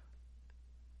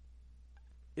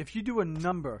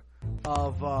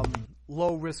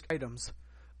low risk items,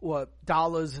 or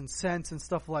dollars and cents and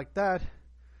stuff like that,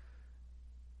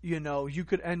 you know, you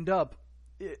could end up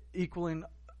equaling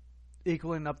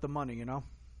up the money, you know.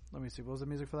 Let me see. What was the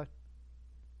music for that?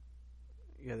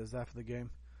 Yeah, there's that for the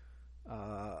game.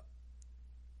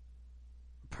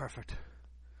 Perfect.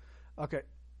 Okay.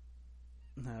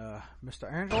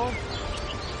 Mr. Angelo?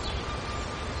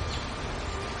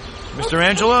 Mr.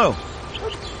 Angelo?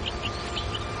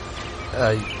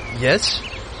 Yes?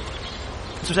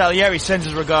 Mr. Salieri sends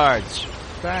his regards.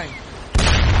 Bang.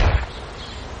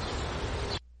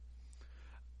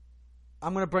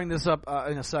 I'm going to bring this up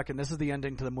in a second. This is the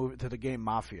ending to the game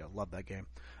Mafia. Love that game.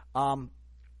 I'm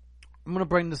going to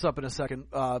bring this up in a second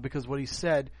because what he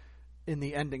said in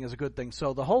the ending is a good thing.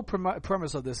 So the whole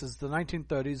premise of this is the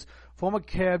 1930s. Former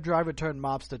cab driver turned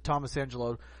mobster Thomas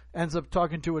Angelo ends up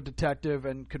talking to a detective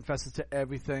and confesses to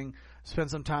everything.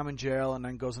 Spends some time in jail and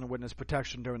then goes into witness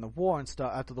protection during the war and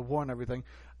stuff. After the war and everything,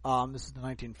 this is the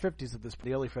 1950s of this,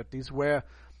 the early 50s, where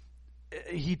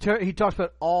he talks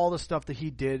about all the stuff that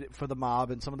he did for the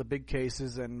mob and some of the big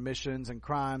cases and missions and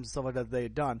crimes and stuff like that they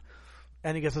had done,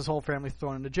 and he gets his whole family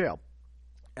thrown into jail.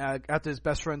 After his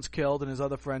best friend's killed and his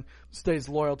other friend stays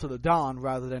loyal to the Don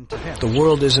rather than to him. The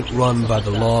world isn't run by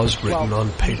the laws written on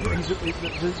paper.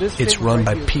 It's run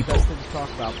by people.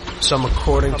 Some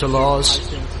according to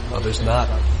laws, others not.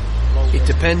 It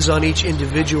depends on each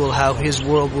individual how his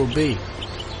world will be,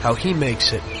 how he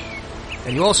makes it.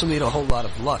 And you also need a whole lot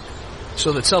of luck,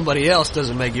 so that somebody else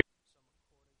doesn't make your...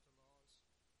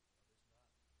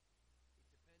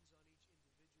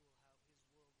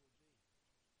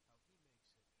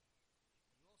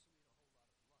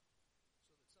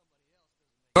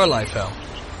 your life hell.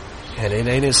 And it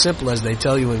ain't as simple as they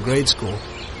tell you in grade school.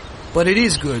 But it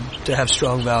is good to have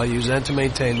strong values and to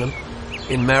maintain them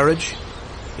in marriage,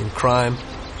 in crime,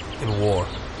 in war.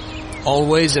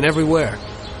 Always and everywhere.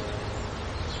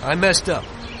 I messed up.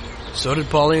 So did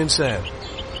Paulie and Sam.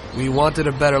 We wanted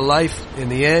a better life. In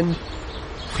the end,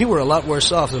 we were a lot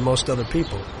worse off than most other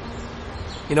people.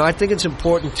 You know, I think it's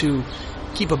important to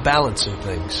keep a balance in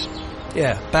things.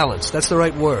 Yeah, balance. That's the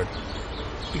right word.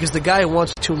 Because the guy who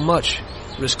wants too much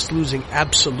risks losing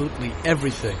absolutely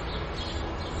everything.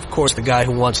 Of course, the guy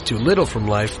who wants too little from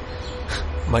life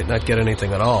might not get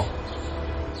anything at all.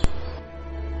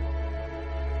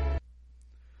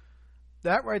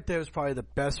 That right there is probably the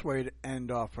best way to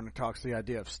end off when it talks to the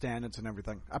idea of standards and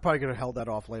everything. I probably could have held that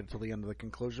off later till the end of the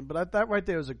conclusion, but that right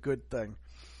there is a good thing.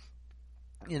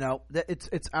 You know,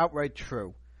 it's outright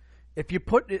true. If you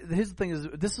put, here's the thing is,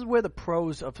 this is where the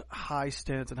pros of high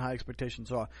standards and high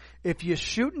expectations are. If you're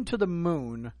shooting to the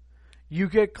moon, you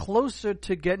get closer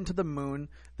to getting to the moon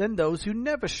than those who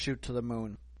never shoot to the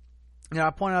moon. Now, I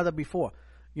pointed out that before.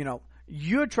 You know,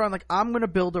 you're trying like, I'm going to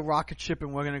build a rocket ship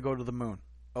and we're going to go to the moon.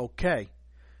 Okay.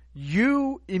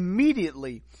 You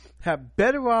immediately have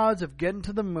better odds of getting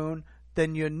to the moon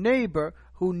than your neighbor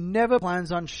who never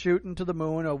plans on shooting to the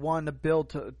moon or wanting to build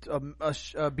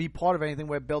to be part of anything.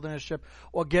 We're building a ship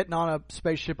or getting on a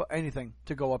spaceship or anything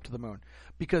to go up to the moon,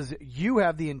 because you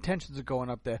have the intentions of going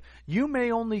up there. You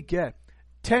may only get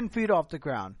 10 feet off the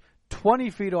ground, 20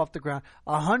 feet off the ground,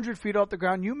 100 feet off the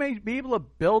ground. You may be able to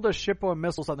build a ship or a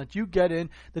missile, something that you get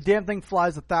in. The damn thing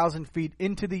flies 1,000 feet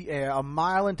into the air, a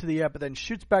mile into the air, but then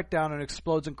shoots back down and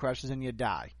explodes and crashes and you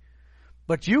die.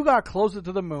 But you got closer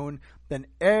to the moon than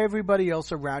everybody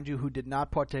else around you who did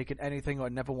not partake in anything or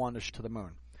never wanted to shoot to the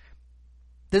moon.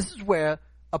 This is where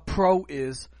a pro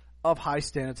is of high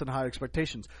standards and high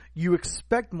expectations. You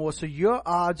expect more, so your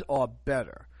odds are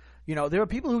better. You know, there are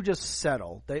people who just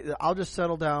settle. I'll just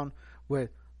settle down with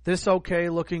this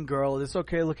okay-looking girl, this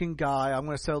okay-looking guy. I'm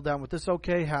going to settle down with this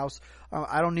okay house.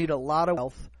 I don't need a lot of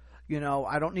wealth. You know,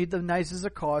 I don't need the nicest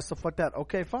of cars, stuff like that.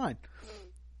 Okay, fine.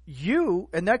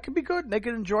 And that could be good. They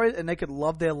could enjoy it, and they could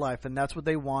love their life, and that's what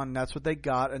they want, and that's what they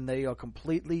got, and they are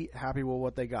completely happy with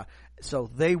what they got. So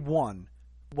they won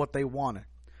what they wanted.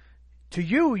 To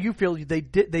you, you feel they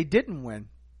didn't win,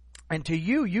 and to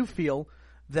you, you feel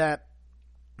that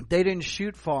they didn't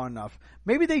shoot far enough.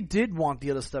 Maybe they did want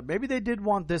the other stuff. Maybe they did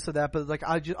want this or that, but like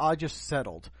I just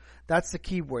settled. That's the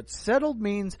key word. Settled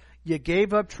means you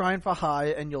gave up trying for high,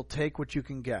 and you'll take what you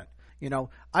can get. You know,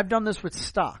 I've done this with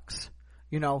stocks.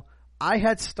 You know, I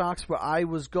had stocks where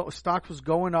stocks was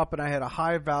going up and I had a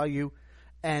higher value,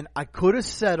 and I could have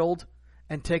settled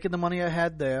and taken the money I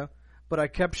had there, but I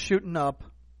kept shooting up,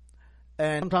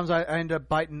 and sometimes I ended up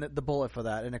biting the bullet for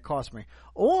that, and it cost me.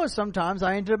 Or sometimes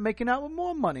I ended up making out with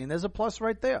more money, and there's a plus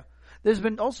right there. There's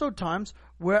been also times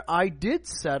where I did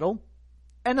settle,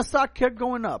 and the stock kept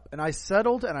going up, and I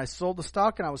settled, and I sold the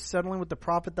stock, and I was settling with the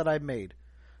profit that I made,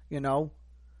 and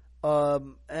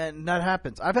that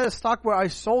happens. I've had a stock where I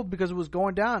sold because it was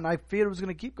going down, and I feared it was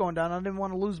going to keep going down. I didn't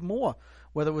want to lose more,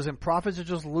 whether it was in profits or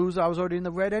just lose. I was already in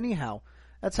the red anyhow.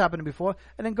 That's happened before.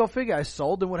 And then go figure, I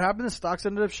sold, and what happened? The stocks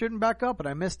ended up shooting back up, and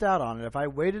I missed out on it. If I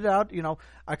waited out,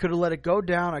 I could have let it go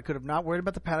down. I could have not worried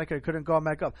about the panic. I couldn't go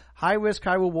back up. High risk,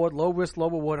 high reward, low risk, low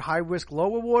reward, high risk,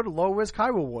 low reward, low risk, high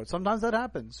reward. Sometimes that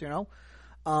happens,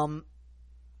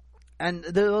 And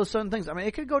there are those certain things. I mean,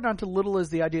 it could go down to little as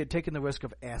the idea of taking the risk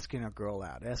of asking a girl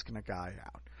out, asking a guy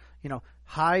out.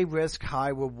 High risk, high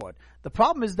reward. The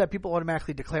problem is that people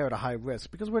automatically declare it a high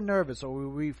risk because we're nervous or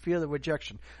we fear the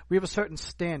rejection. We have a certain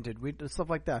standard, stuff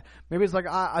like that. Maybe it's like,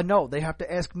 I know they have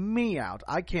to ask me out.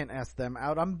 I can't ask them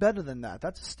out. I'm better than that.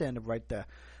 That's a standard right there.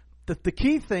 The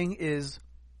key thing is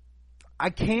I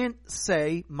can't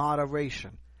say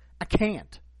moderation. I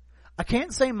can't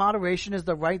say moderation is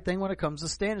the right thing when it comes to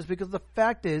standards, because the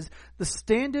fact is the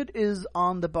standard is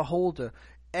on the beholder.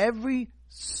 It's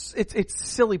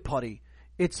silly putty.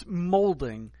 It's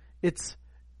molding. It's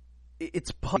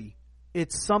putty.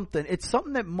 It's something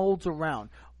that molds around.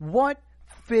 What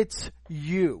fits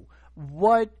you?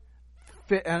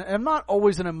 And I'm not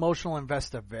always an emotional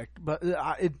investor, Vic, but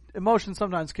emotion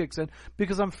sometimes kicks in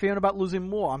because I'm fearing about losing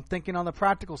more. I'm thinking on the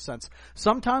practical sense.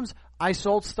 Sometimes I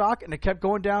sold stock and it kept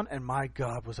going down, and my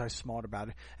God, was I smart about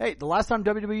it. Hey, the last time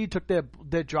WWE took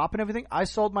their drop and everything, I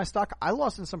sold my stock. I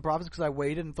lost in some profits because I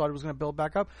waited and thought it was going to build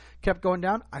back up. Kept going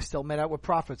down. I still made out with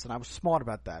profits, and I was smart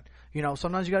about that.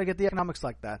 Sometimes you got to get the economics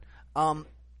like that.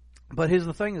 But here's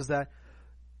the thing is that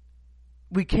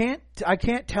I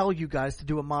can't tell you guys to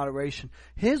do a moderation.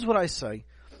 Here's what I say.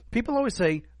 People always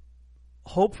say,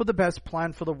 hope for the best,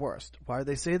 plan for the worst. Why do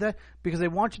they say that? Because they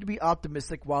want you to be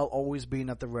optimistic while always being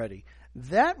at the ready.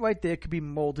 That right there could be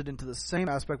molded into the same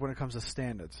aspect when it comes to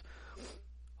standards.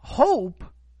 Hope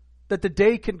that the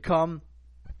day can come.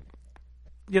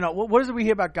 What is it we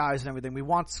hear about guys and everything? We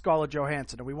want Scarlett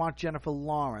Johansson, and we want Jennifer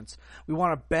Lawrence. We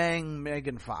want to bang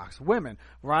Megan Fox. Women,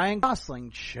 Ryan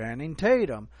Gosling, Channing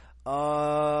Tatum.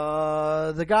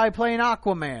 The guy playing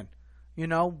Aquaman,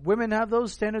 women have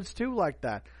those standards too, like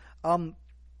that.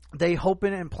 They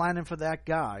hoping and planning for that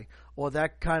guy or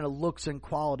that kind of looks and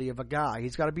quality of a guy.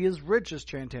 He's got to be as rich as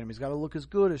Channing Tatum. He's got to look as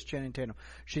good as Channing Tatum.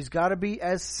 She's got to be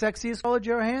as sexy as Scarlett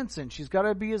Johansson. She's got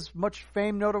to be as much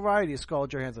fame, notoriety as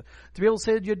Scarlett Johansson. To be able to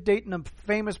say that you're dating a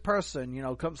famous person,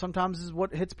 sometimes is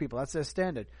what hits people. That's their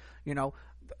standard,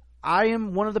 I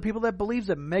am one of the people that believes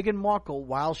that Meghan Markle,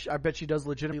 while I bet she does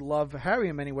legitimately love Harry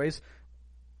in many ways,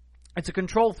 it's a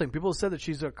control thing. People have said that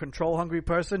she's a control-hungry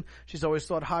person. She's always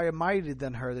thought higher and mighty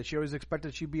than her, that she always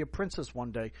expected she'd be a princess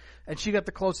one day. And she got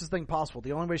the closest thing possible.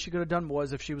 The only way she could have done more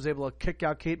is if she was able to kick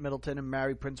out Kate Middleton and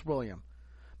marry Prince William.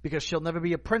 Because she'll never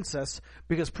be a princess,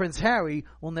 because Prince Harry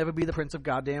will never be the Prince of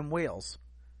goddamn Wales.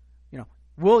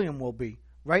 William will be.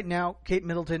 Right now, Kate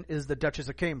Middleton is the Duchess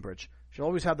of Cambridge. She'll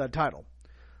always have that title.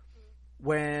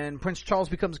 When Prince Charles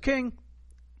becomes king,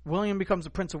 William becomes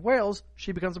the Prince of Wales,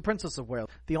 she becomes the Princess of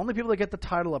Wales. The only people that get the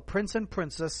title of Prince and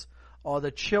Princess are the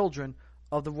children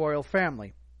of the royal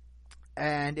family.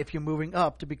 And if you're moving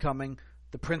up to becoming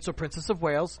the Prince or Princess of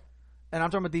Wales, and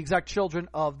I'm talking about the exact children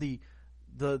of the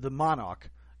monarch,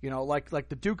 like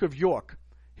the Duke of York,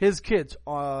 his kids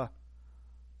are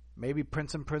maybe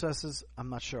Prince and Princesses, I'm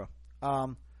not sure.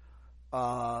 I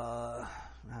don't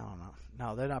know.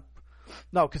 No, they're not.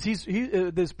 No, because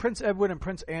there's Prince Edward and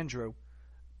Prince Andrew,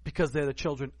 because they're the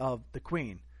children of the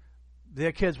Queen.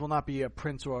 Their kids will not be a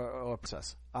prince or a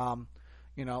princess.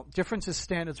 Difference is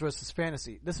standards versus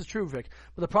fantasy. This is true, Vic.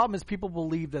 But the problem is people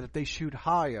believe that if they shoot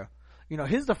higher,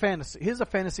 here's the fantasy. Here's a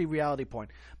fantasy reality point.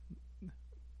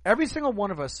 Every single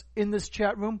one of us in this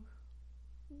chat room,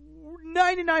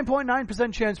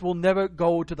 99.9% chance will never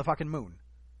go to the fucking moon,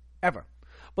 ever.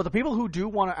 But the people who do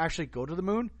want to actually go to the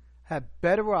moon have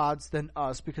better odds than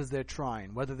us because they're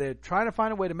trying. Whether they're trying to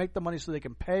find a way to make the money so they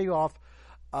can pay off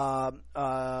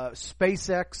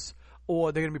SpaceX,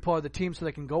 or they're going to be part of the team so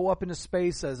they can go up into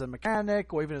space as a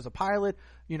mechanic or even as a pilot.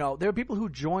 There are people who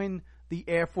join the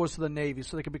Air Force or the Navy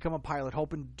so they can become a pilot,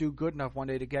 hoping to do good enough one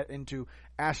day to get into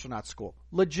astronaut school.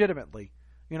 Legitimately.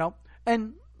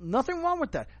 And nothing wrong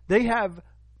with that. They have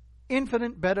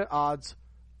infinite better odds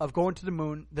of going to the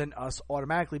moon than us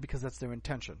automatically because that's their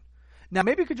intention. Now,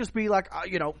 maybe it could just be like,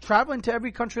 traveling to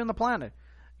every country on the planet.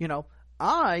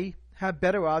 I have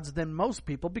better odds than most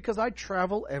people because I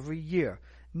travel every year.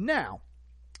 Now,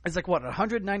 it's like,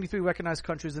 193 recognized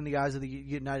countries in the eyes of the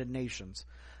United Nations.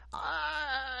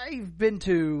 I've been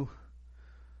to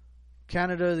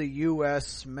Canada, the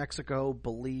U.S., Mexico,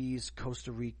 Belize,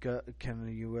 Costa Rica,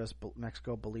 Canada, U.S.,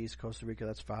 Mexico, Belize, Costa Rica,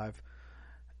 that's 5.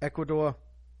 Ecuador,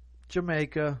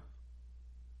 Jamaica,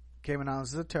 Cayman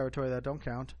Islands is a territory that don't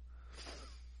count.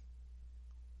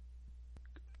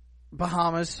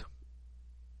 Bahamas,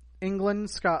 England,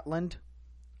 Scotland,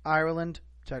 Ireland,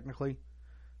 technically,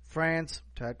 France,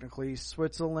 technically,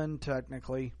 Switzerland,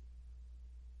 technically,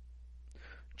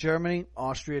 Germany,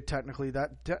 Austria, technically.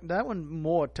 That one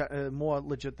more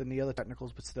legit than the other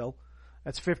technicals, but still,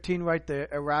 that's 15 right there.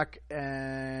 Iraq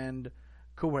and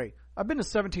Kuwait. I've been to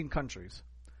 17 countries.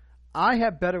 I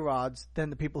have better odds than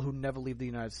the people who never leave the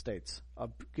United States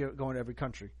of going to every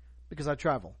country because I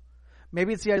travel.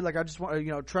 Maybe it's the idea, like I just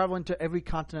want traveling to every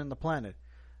continent on the planet.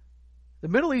 The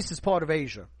Middle East is part of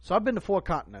Asia, so I've been to 4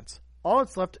 continents. All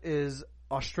that's left is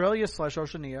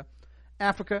Australia/Oceania,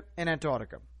 Africa, and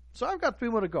Antarctica. So I've got 3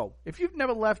 more to go. If you've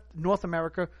never left North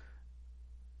America,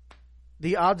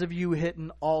 the odds of you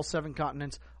hitting all 7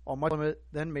 continents are much lower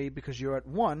than me because you're at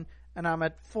 1 and I'm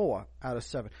at 4 out of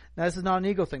 7. Now, this is not an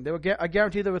ego thing. I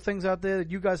guarantee there were things out there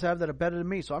that you guys have that are better than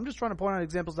me. So I'm just trying to point out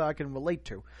examples that I can relate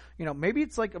to. Maybe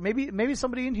it's like maybe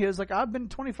somebody in here is like, I've been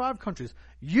to 25 countries.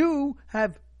 You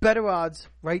have better odds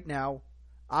right now.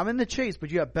 I'm in the chase,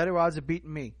 but you have better odds of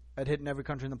beating me at hitting every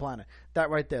country on the planet. That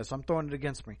right there. So I'm throwing it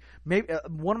against me. Maybe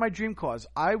one of my dream cars,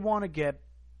 I want to get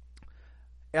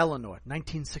Eleanor,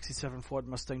 1967 Ford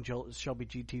Mustang Shelby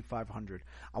GT 500.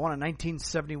 I want a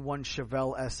 1971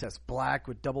 Chevelle SS, black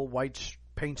with double white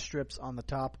paint strips on the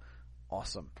top.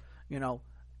 Awesome.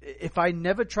 If I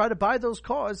never try to buy those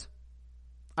cars,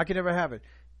 I can never have it.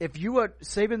 If you are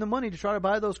saving the money to try to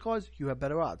buy those cars, you have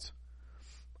better odds.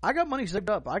 I got money saved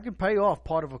up. I can pay off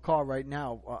part of a car right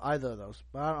now, either of those.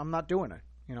 But I'm not doing it.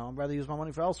 I'd rather use my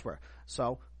money for elsewhere.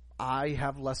 So I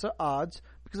have lesser odds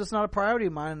because it's not a priority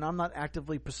of mine and I'm not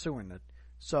actively pursuing it.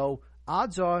 So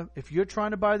odds are, if you're trying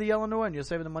to buy the Eleanor and you're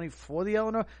saving the money for the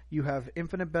Eleanor, you have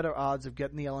infinite better odds of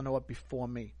getting the Eleanor before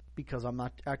me because I'm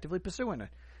not actively pursuing it.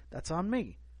 That's on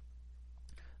me.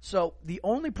 So the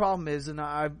only problem is, and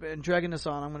I've been dragging this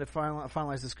on, I'm going to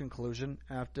finalize this conclusion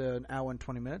after an hour and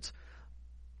 20 minutes.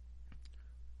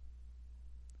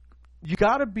 You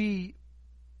got to be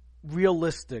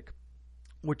realistic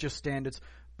with your standards,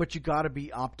 but you got to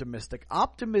be optimistic.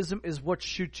 Optimism is what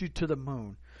shoots you to the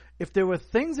moon. If there were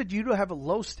things that you have a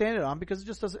low standard on because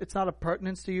it's not a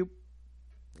pertinence to you,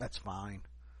 that's fine.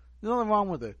 There's nothing wrong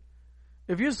with it.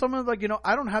 If you're someone like,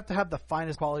 I don't have to have the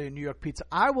finest quality of New York pizza.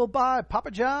 I will buy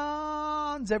Papa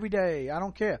John's every day. I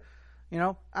don't care.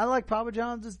 I like Papa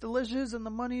John's. It's delicious and the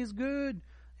money is good.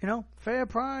 Fair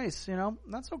price,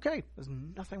 that's okay. There's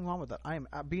nothing wrong with that. I am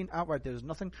being outright there. There's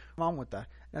nothing wrong with that.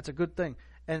 That's a good thing.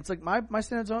 And it's like my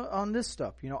standards on this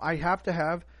stuff. I have to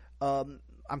have, I'm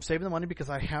saving the money because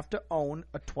I have to own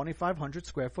a 2,500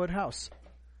 square foot house.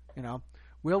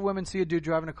 Real women see a dude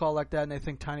driving a car like that and they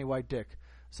think tiny white dick.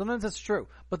 Sometimes that's true.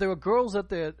 But there are girls out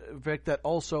there, Vic, that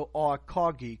also are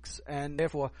car geeks and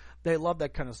therefore they love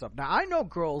that kind of stuff. Now I know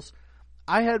girls.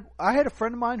 I had a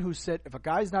friend of mine who said if a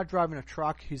guy's not driving a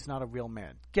truck, he's not a real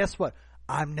man. Guess what?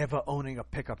 I'm never owning a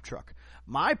pickup truck.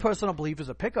 My personal belief is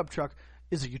a pickup truck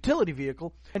is a utility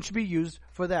vehicle and should be used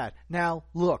for that. Now,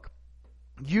 look,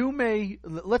 if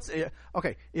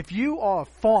you are a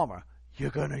farmer,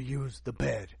 you're going to use the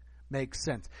bed. Makes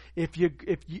sense. If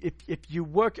you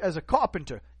work as a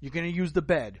carpenter, you're going to use the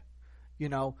bed.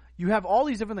 You have all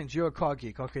these different things. You're a car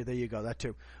geek. Okay, there you go. That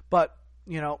too. But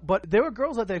there are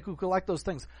girls out there who collect those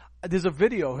things. There's a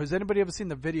video. Has anybody ever seen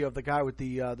the video of the guy with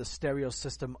the stereo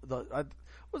system? What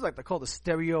was they called? The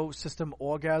stereo system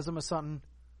orgasm or something?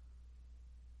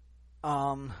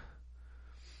 There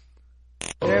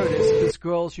it is. This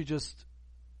girl, she just,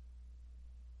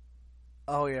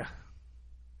 oh yeah,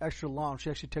 extra long. She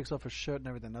actually takes off her shirt and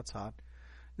everything. That's hot.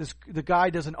 The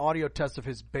guy does an audio test of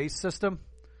his bass system,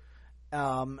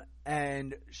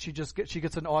 and she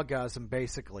gets an orgasm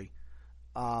basically.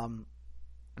 You're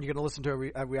going to listen to her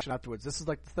reaction afterwards. This is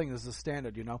like the thing. This is a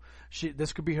standard,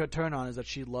 This could be her turn on is that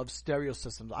she loves stereo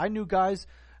systems. I knew guys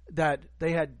that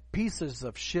they had pieces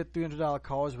of shit $300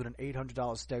 cars with an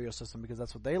 $800 stereo system because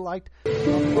that's what they liked.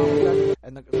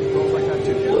 And the girls like that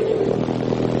too.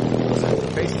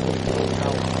 Basically,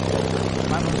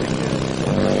 I'm a big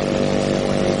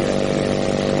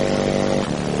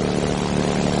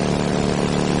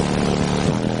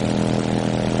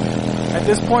At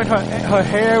this point, her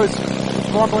hair is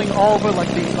rumbling over like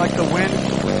the wind.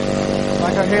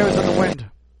 Like her hair is in the wind.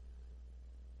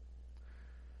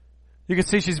 You can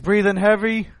see she's breathing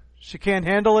heavy. She can't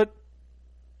handle it.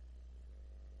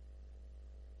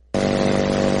 How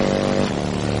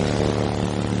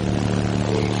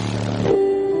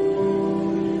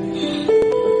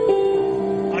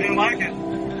do you like it? I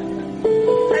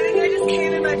think I just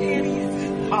came in my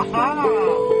panties. Ha-ha! I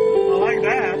like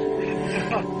that.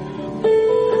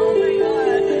 Oh my god.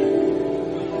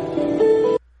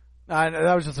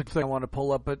 That was just a thing I wanted to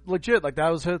pull up, but legit, like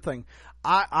that was her thing.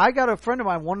 I got a friend of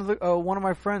mine, one of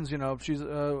my friends, you know, she's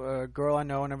a girl I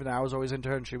know and everything. I was always into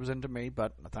her and she was into me,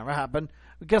 but nothing ever happened.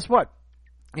 But guess what?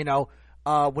 You know,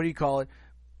 what do you call it?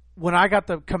 When I got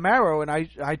the Camaro and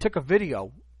I took a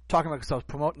video talking about, because I was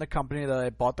promoting the company that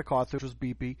I bought the car through, which was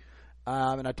BP,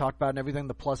 and I talked about and everything,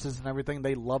 the pluses and everything.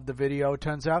 They loved the video, it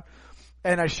turns out.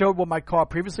 And I showed what my car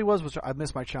previously was, which I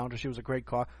missed my Challenger. She was a great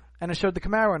car. And I showed the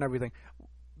Camaro and everything.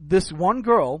 This one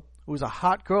girl, who was a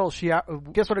hot girl,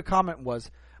 guess what her comment was?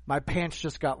 My pants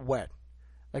just got wet.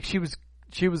 Like she was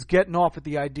getting off at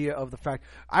the idea of the fact,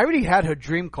 I already had her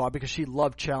dream car because she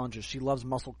loved Challengers. She loves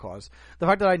muscle cars. The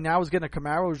fact that I now was getting a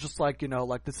Camaro was just like, you know,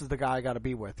 like this is the guy I got to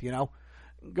be with, you know?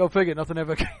 Go figure, nothing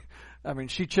ever, I mean,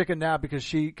 she chickened out because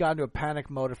she got into a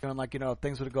panic mode of feeling like, you know, if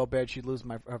things were to go bad, she'd lose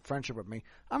her friendship with me.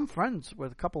 I'm friends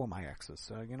with a couple of my exes,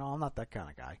 so, you know, I'm not that kind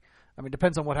of guy. I mean,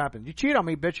 depends on what happens. You cheat on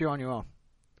me, bitch, you're on your own.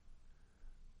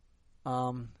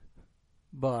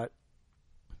 But,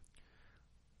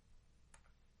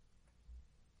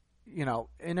 you know,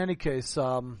 in any case,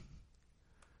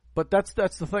 but that's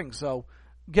the thing. So,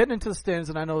 getting into the stands,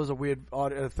 and I know it was a weird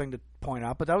thing to point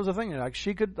out, but that was the thing. Like,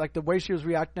 she could, like, the way she was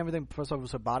reacting and everything, first off, it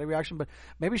was her body reaction, but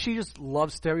maybe she just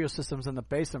loves stereo systems and the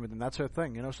bass and everything. That's her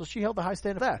thing, you know? So she held a high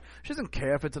standard for that. She doesn't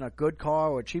care if it's in a good car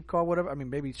or a cheap car, whatever. I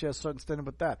mean, maybe she has a certain standard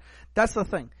with that. That's the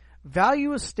thing.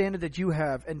 Value a standard that you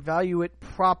have and value it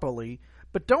properly,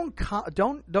 but don't,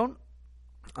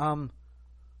 oh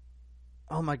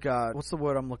my God, what's the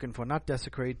word I'm looking for? Not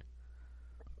desecrate.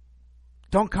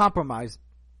 Don't compromise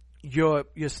your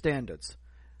standards.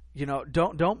 You know,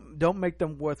 don't make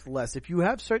them worth less. If you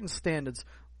have certain standards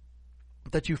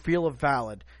that you feel are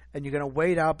valid and you're going to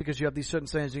wait out because you have these certain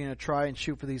standards, you're going to try and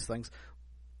shoot for these things.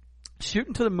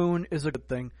 Shooting to the moon is a good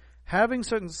thing. Having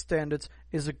certain standards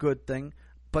is a good thing.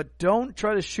 But don't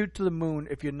try to shoot to the moon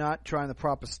if you're not trying the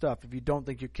proper stuff, if you don't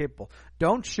think you're capable.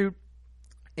 Don't shoot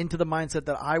into the mindset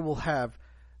that I will have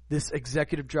this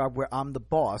executive job where I'm the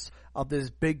boss of this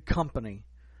big company.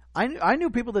 I knew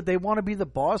people that they want to be the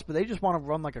boss, but they just want to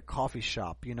run like a coffee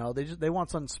shop, you know. They want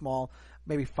something small,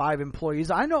 maybe 5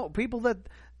 employees. I know people that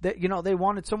you know, they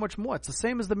wanted so much more. It's the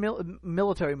same as the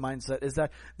military mindset, is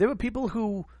that there were people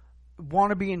who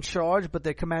want to be in charge, but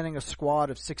they're commanding a squad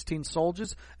of 16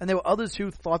 soldiers, and there were others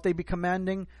who thought they'd be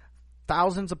commanding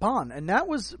thousands upon. And that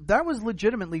was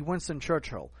legitimately Winston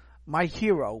Churchill, my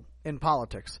hero in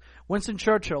politics. Winston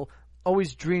Churchill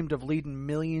always dreamed of leading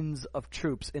millions of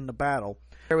troops in the battle.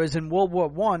 Whereas in World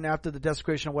War I, after the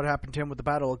desecration of what happened to him with the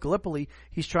Battle of Gallipoli,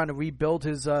 he's trying to rebuild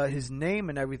his name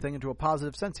and everything into a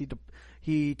positive sense.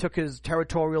 He took his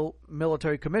territorial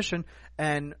military commission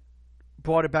and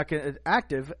brought it back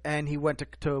active, and he went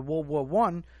to World War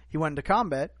I. He went into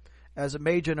combat as a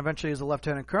major and eventually as a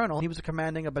lieutenant colonel. He was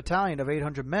commanding a battalion of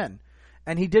 800 men.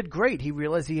 And he did great. He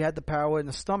realized he had the power in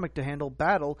the stomach to handle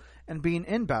battle and being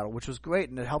in battle, which was great,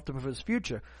 and it helped him for his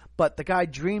future. But the guy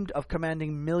dreamed of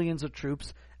commanding millions of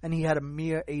troops, and he had a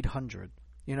mere 800,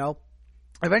 you know?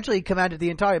 Eventually he commanded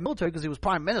the entire military because he was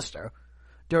prime minister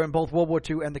during both World War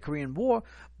II and the Korean War,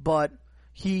 but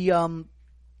he,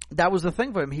 that was the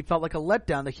thing for him. He felt like a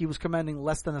letdown that he was commanding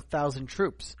less than 1,000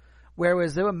 troops,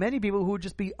 whereas there were many people who would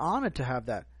just be honored to have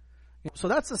that. So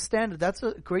that's a standard. That's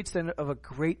a great standard of a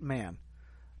great man.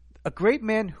 A great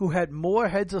man who had more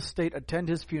heads of state attend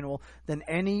his funeral than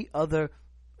any other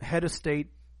head of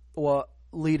state or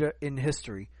leader in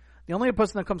history. The only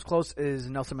person that comes close is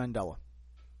Nelson Mandela.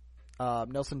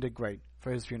 Nelson did great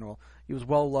for his funeral. He was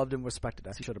well loved and respected,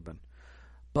 as he should have been.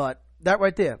 But that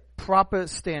right there, proper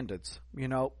standards, you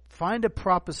know, find a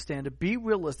proper standard, be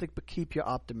realistic, but keep your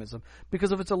optimism.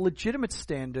 Because if it's a legitimate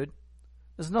standard,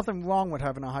 there's nothing wrong with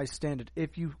having a high standard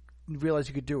if you realize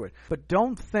you could do it. But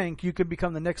don't think you could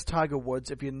become the next Tiger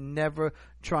Woods if you're never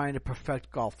trying to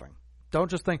perfect golfing. Don't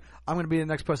just think, I'm going to be the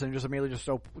next person and just immediately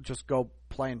just go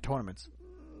play in tournaments.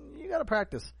 You got to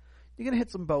practice. You're going to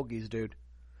hit some bogeys, dude.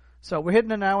 So we're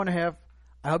hitting an hour and a half.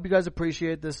 I hope you guys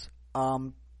appreciate this.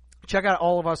 Check out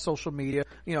all of our social media.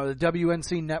 You know, the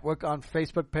WNC Network on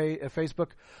Facebook.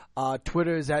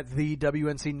 Twitter is at the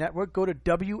WNC Network. Go to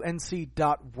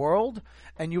WNC.world,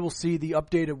 and you will see the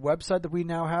updated website that we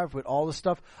now have with all the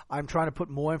stuff. I'm trying to put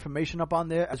more information up on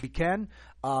there as we can,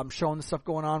 showing the stuff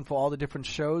going on for all the different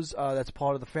shows that's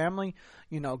part of the family.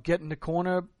 You know, Get in the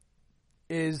Corner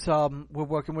is we're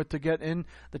working with to get in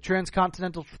the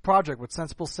Transcontinental Project with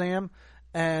Sensible Sam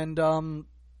and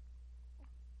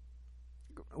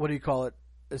what do you call it?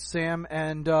 Sam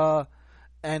and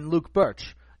Luke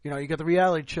Birch. You know, you got the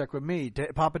reality check with me,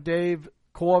 Papa Dave,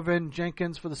 Corvin,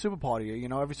 Jenkins for the Super Party. You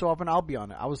know, every so often I'll be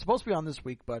on it. I was supposed to be on this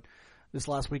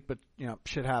last week, but you know,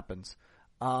 shit happens.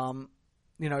 You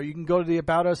know, you can go to the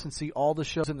About Us and see all the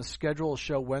shows in the schedule,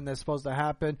 show when they're supposed to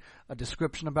happen, a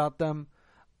description about them.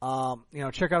 You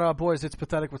know, check out our boys. It's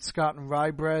Pathetic with Scott and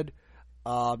Rye Bread.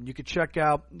 You could check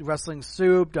out Wrestling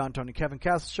Soup, Don Tony Kevin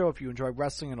Castle Show if you enjoy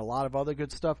wrestling, and a lot of other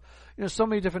good stuff. You know, so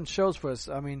many different shows for us.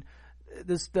 I mean,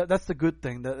 that's the good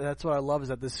thing. That's what I love, is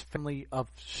that this family of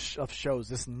shows,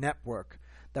 this network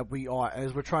that we are,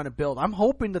 as we're trying to build. I'm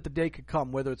hoping that the day could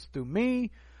come, whether it's through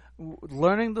me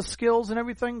learning the skills and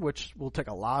everything, which will take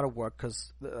a lot of work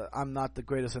because I'm not the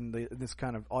greatest in this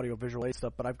kind of audio-visual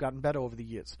stuff, but I've gotten better over the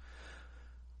years.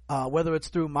 Whether it's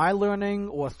through my learning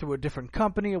or through a different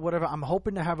company or whatever, I'm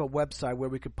hoping to have a website where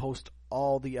we could post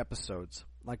all the episodes.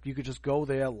 Like, you could just go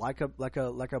there like a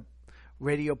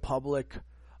Radio Public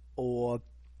or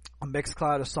a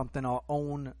Mixcloud or something, our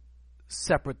own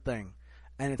separate thing.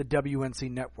 And it's the WNC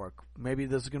network. Maybe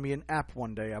there's going to be an app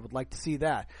one day. I would like to see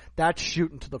that. That's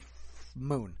shooting to the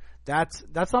moon. That's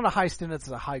not a high standard, it's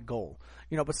a high goal.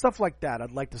 You know, but stuff like that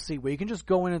I'd like to see, where you can just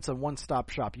go in, it's a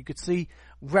one-stop shop. You could see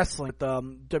wrestling with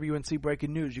WNC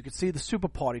Breaking News. You could see the Super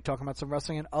Party talking about some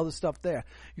wrestling and other stuff there.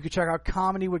 You could check out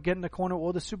comedy with Get in the Corner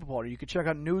or the Super Party. You could check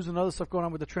out news and other stuff going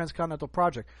on with the Transcontinental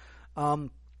Project.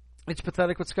 It's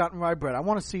Pathetic with Scott and Rye Bread. I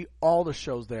want to see all the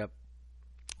shows there.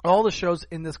 All the shows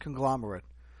in this conglomerate,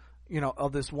 you know,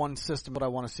 of this one system that I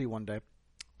want to see one day.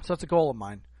 So that's a goal of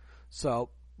mine. So,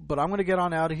 but I'm going to get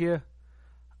on out of here.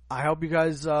 I hope you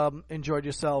guys enjoyed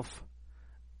yourself.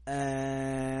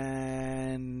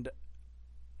 And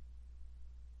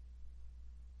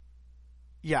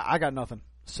yeah, I got nothing.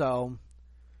 So,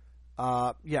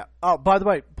 yeah. Oh, by the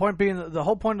way, point being, the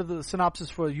whole point of the synopsis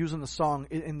for using the song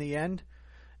in the end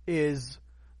is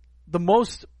the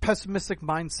most pessimistic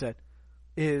mindset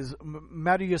is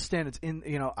matter your standards.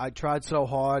 You know, I tried so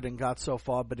hard and got so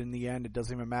far, but in the end, it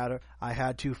doesn't even matter. I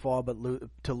had too far, but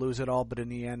to lose it all, but in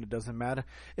the end, it doesn't matter.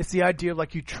 It's the idea of,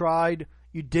 like, you tried,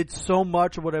 you did so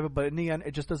much or whatever, but in the end,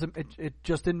 it just doesn't. It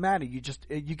just didn't matter. You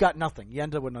got nothing. You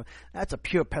ended up with nothing. That's a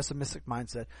pure pessimistic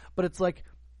mindset. But it's like,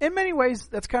 in many ways,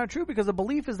 that's kind of true, because the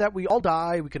belief is that we all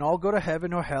die. We can all go to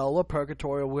heaven or hell or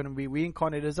purgatory, or we're going to be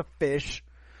reincarnated as a fish.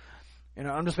 You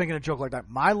know, I'm just making a joke like that.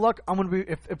 My luck, I'm going to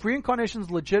be, if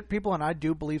reincarnation's legit, people, and I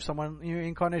do believe someone in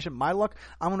reincarnation, my luck,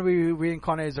 I'm going to be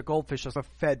reincarnated as a goldfish that's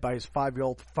fed by his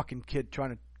 5-year-old fucking kid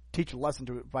trying to teach a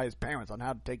lesson by his parents on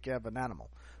how to take care of an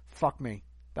animal. Fuck me.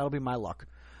 That'll be my luck.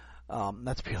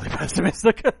 That's purely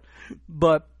pessimistic.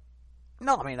 But,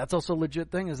 no, I mean, that's also a legit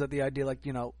thing, is that the idea, like,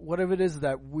 you know, whatever it is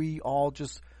that we all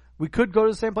just, we could go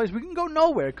to the same place. We can go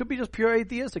nowhere. It could be just pure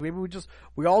atheistic. Maybe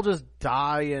we all just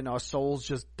die and our souls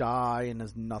just die and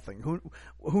there's nothing.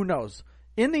 Who knows?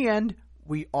 In the end,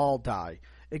 we all die.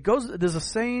 There's a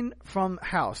saying from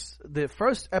House. The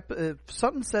first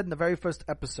something said in the very first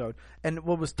episode, and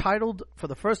what was titled for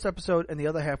the first episode, and the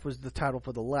other half was the title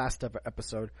for the last ever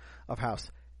episode of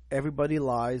House. Everybody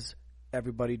lies,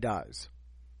 everybody dies.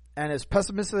 And as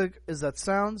pessimistic as that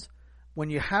sounds, when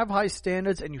you have high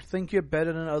standards and you think you're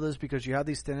better than others because you have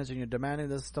these standards and you're demanding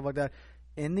this stuff like that,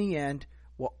 in the end,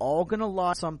 we're all going to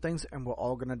lie some things and we're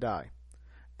all going to die.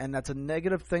 And that's a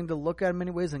negative thing to look at in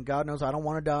many ways, and God knows I don't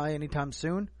want to die anytime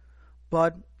soon,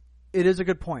 but it is a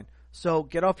good point. So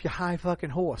get off your high fucking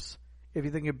horse if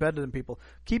you think you're better than people.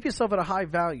 Keep yourself at a high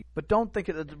value, but don't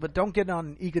get it on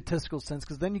an egotistical sense,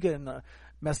 because then you get in a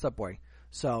messed up way.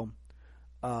 So,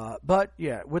 but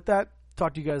yeah, with that,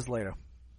 talk to you guys later.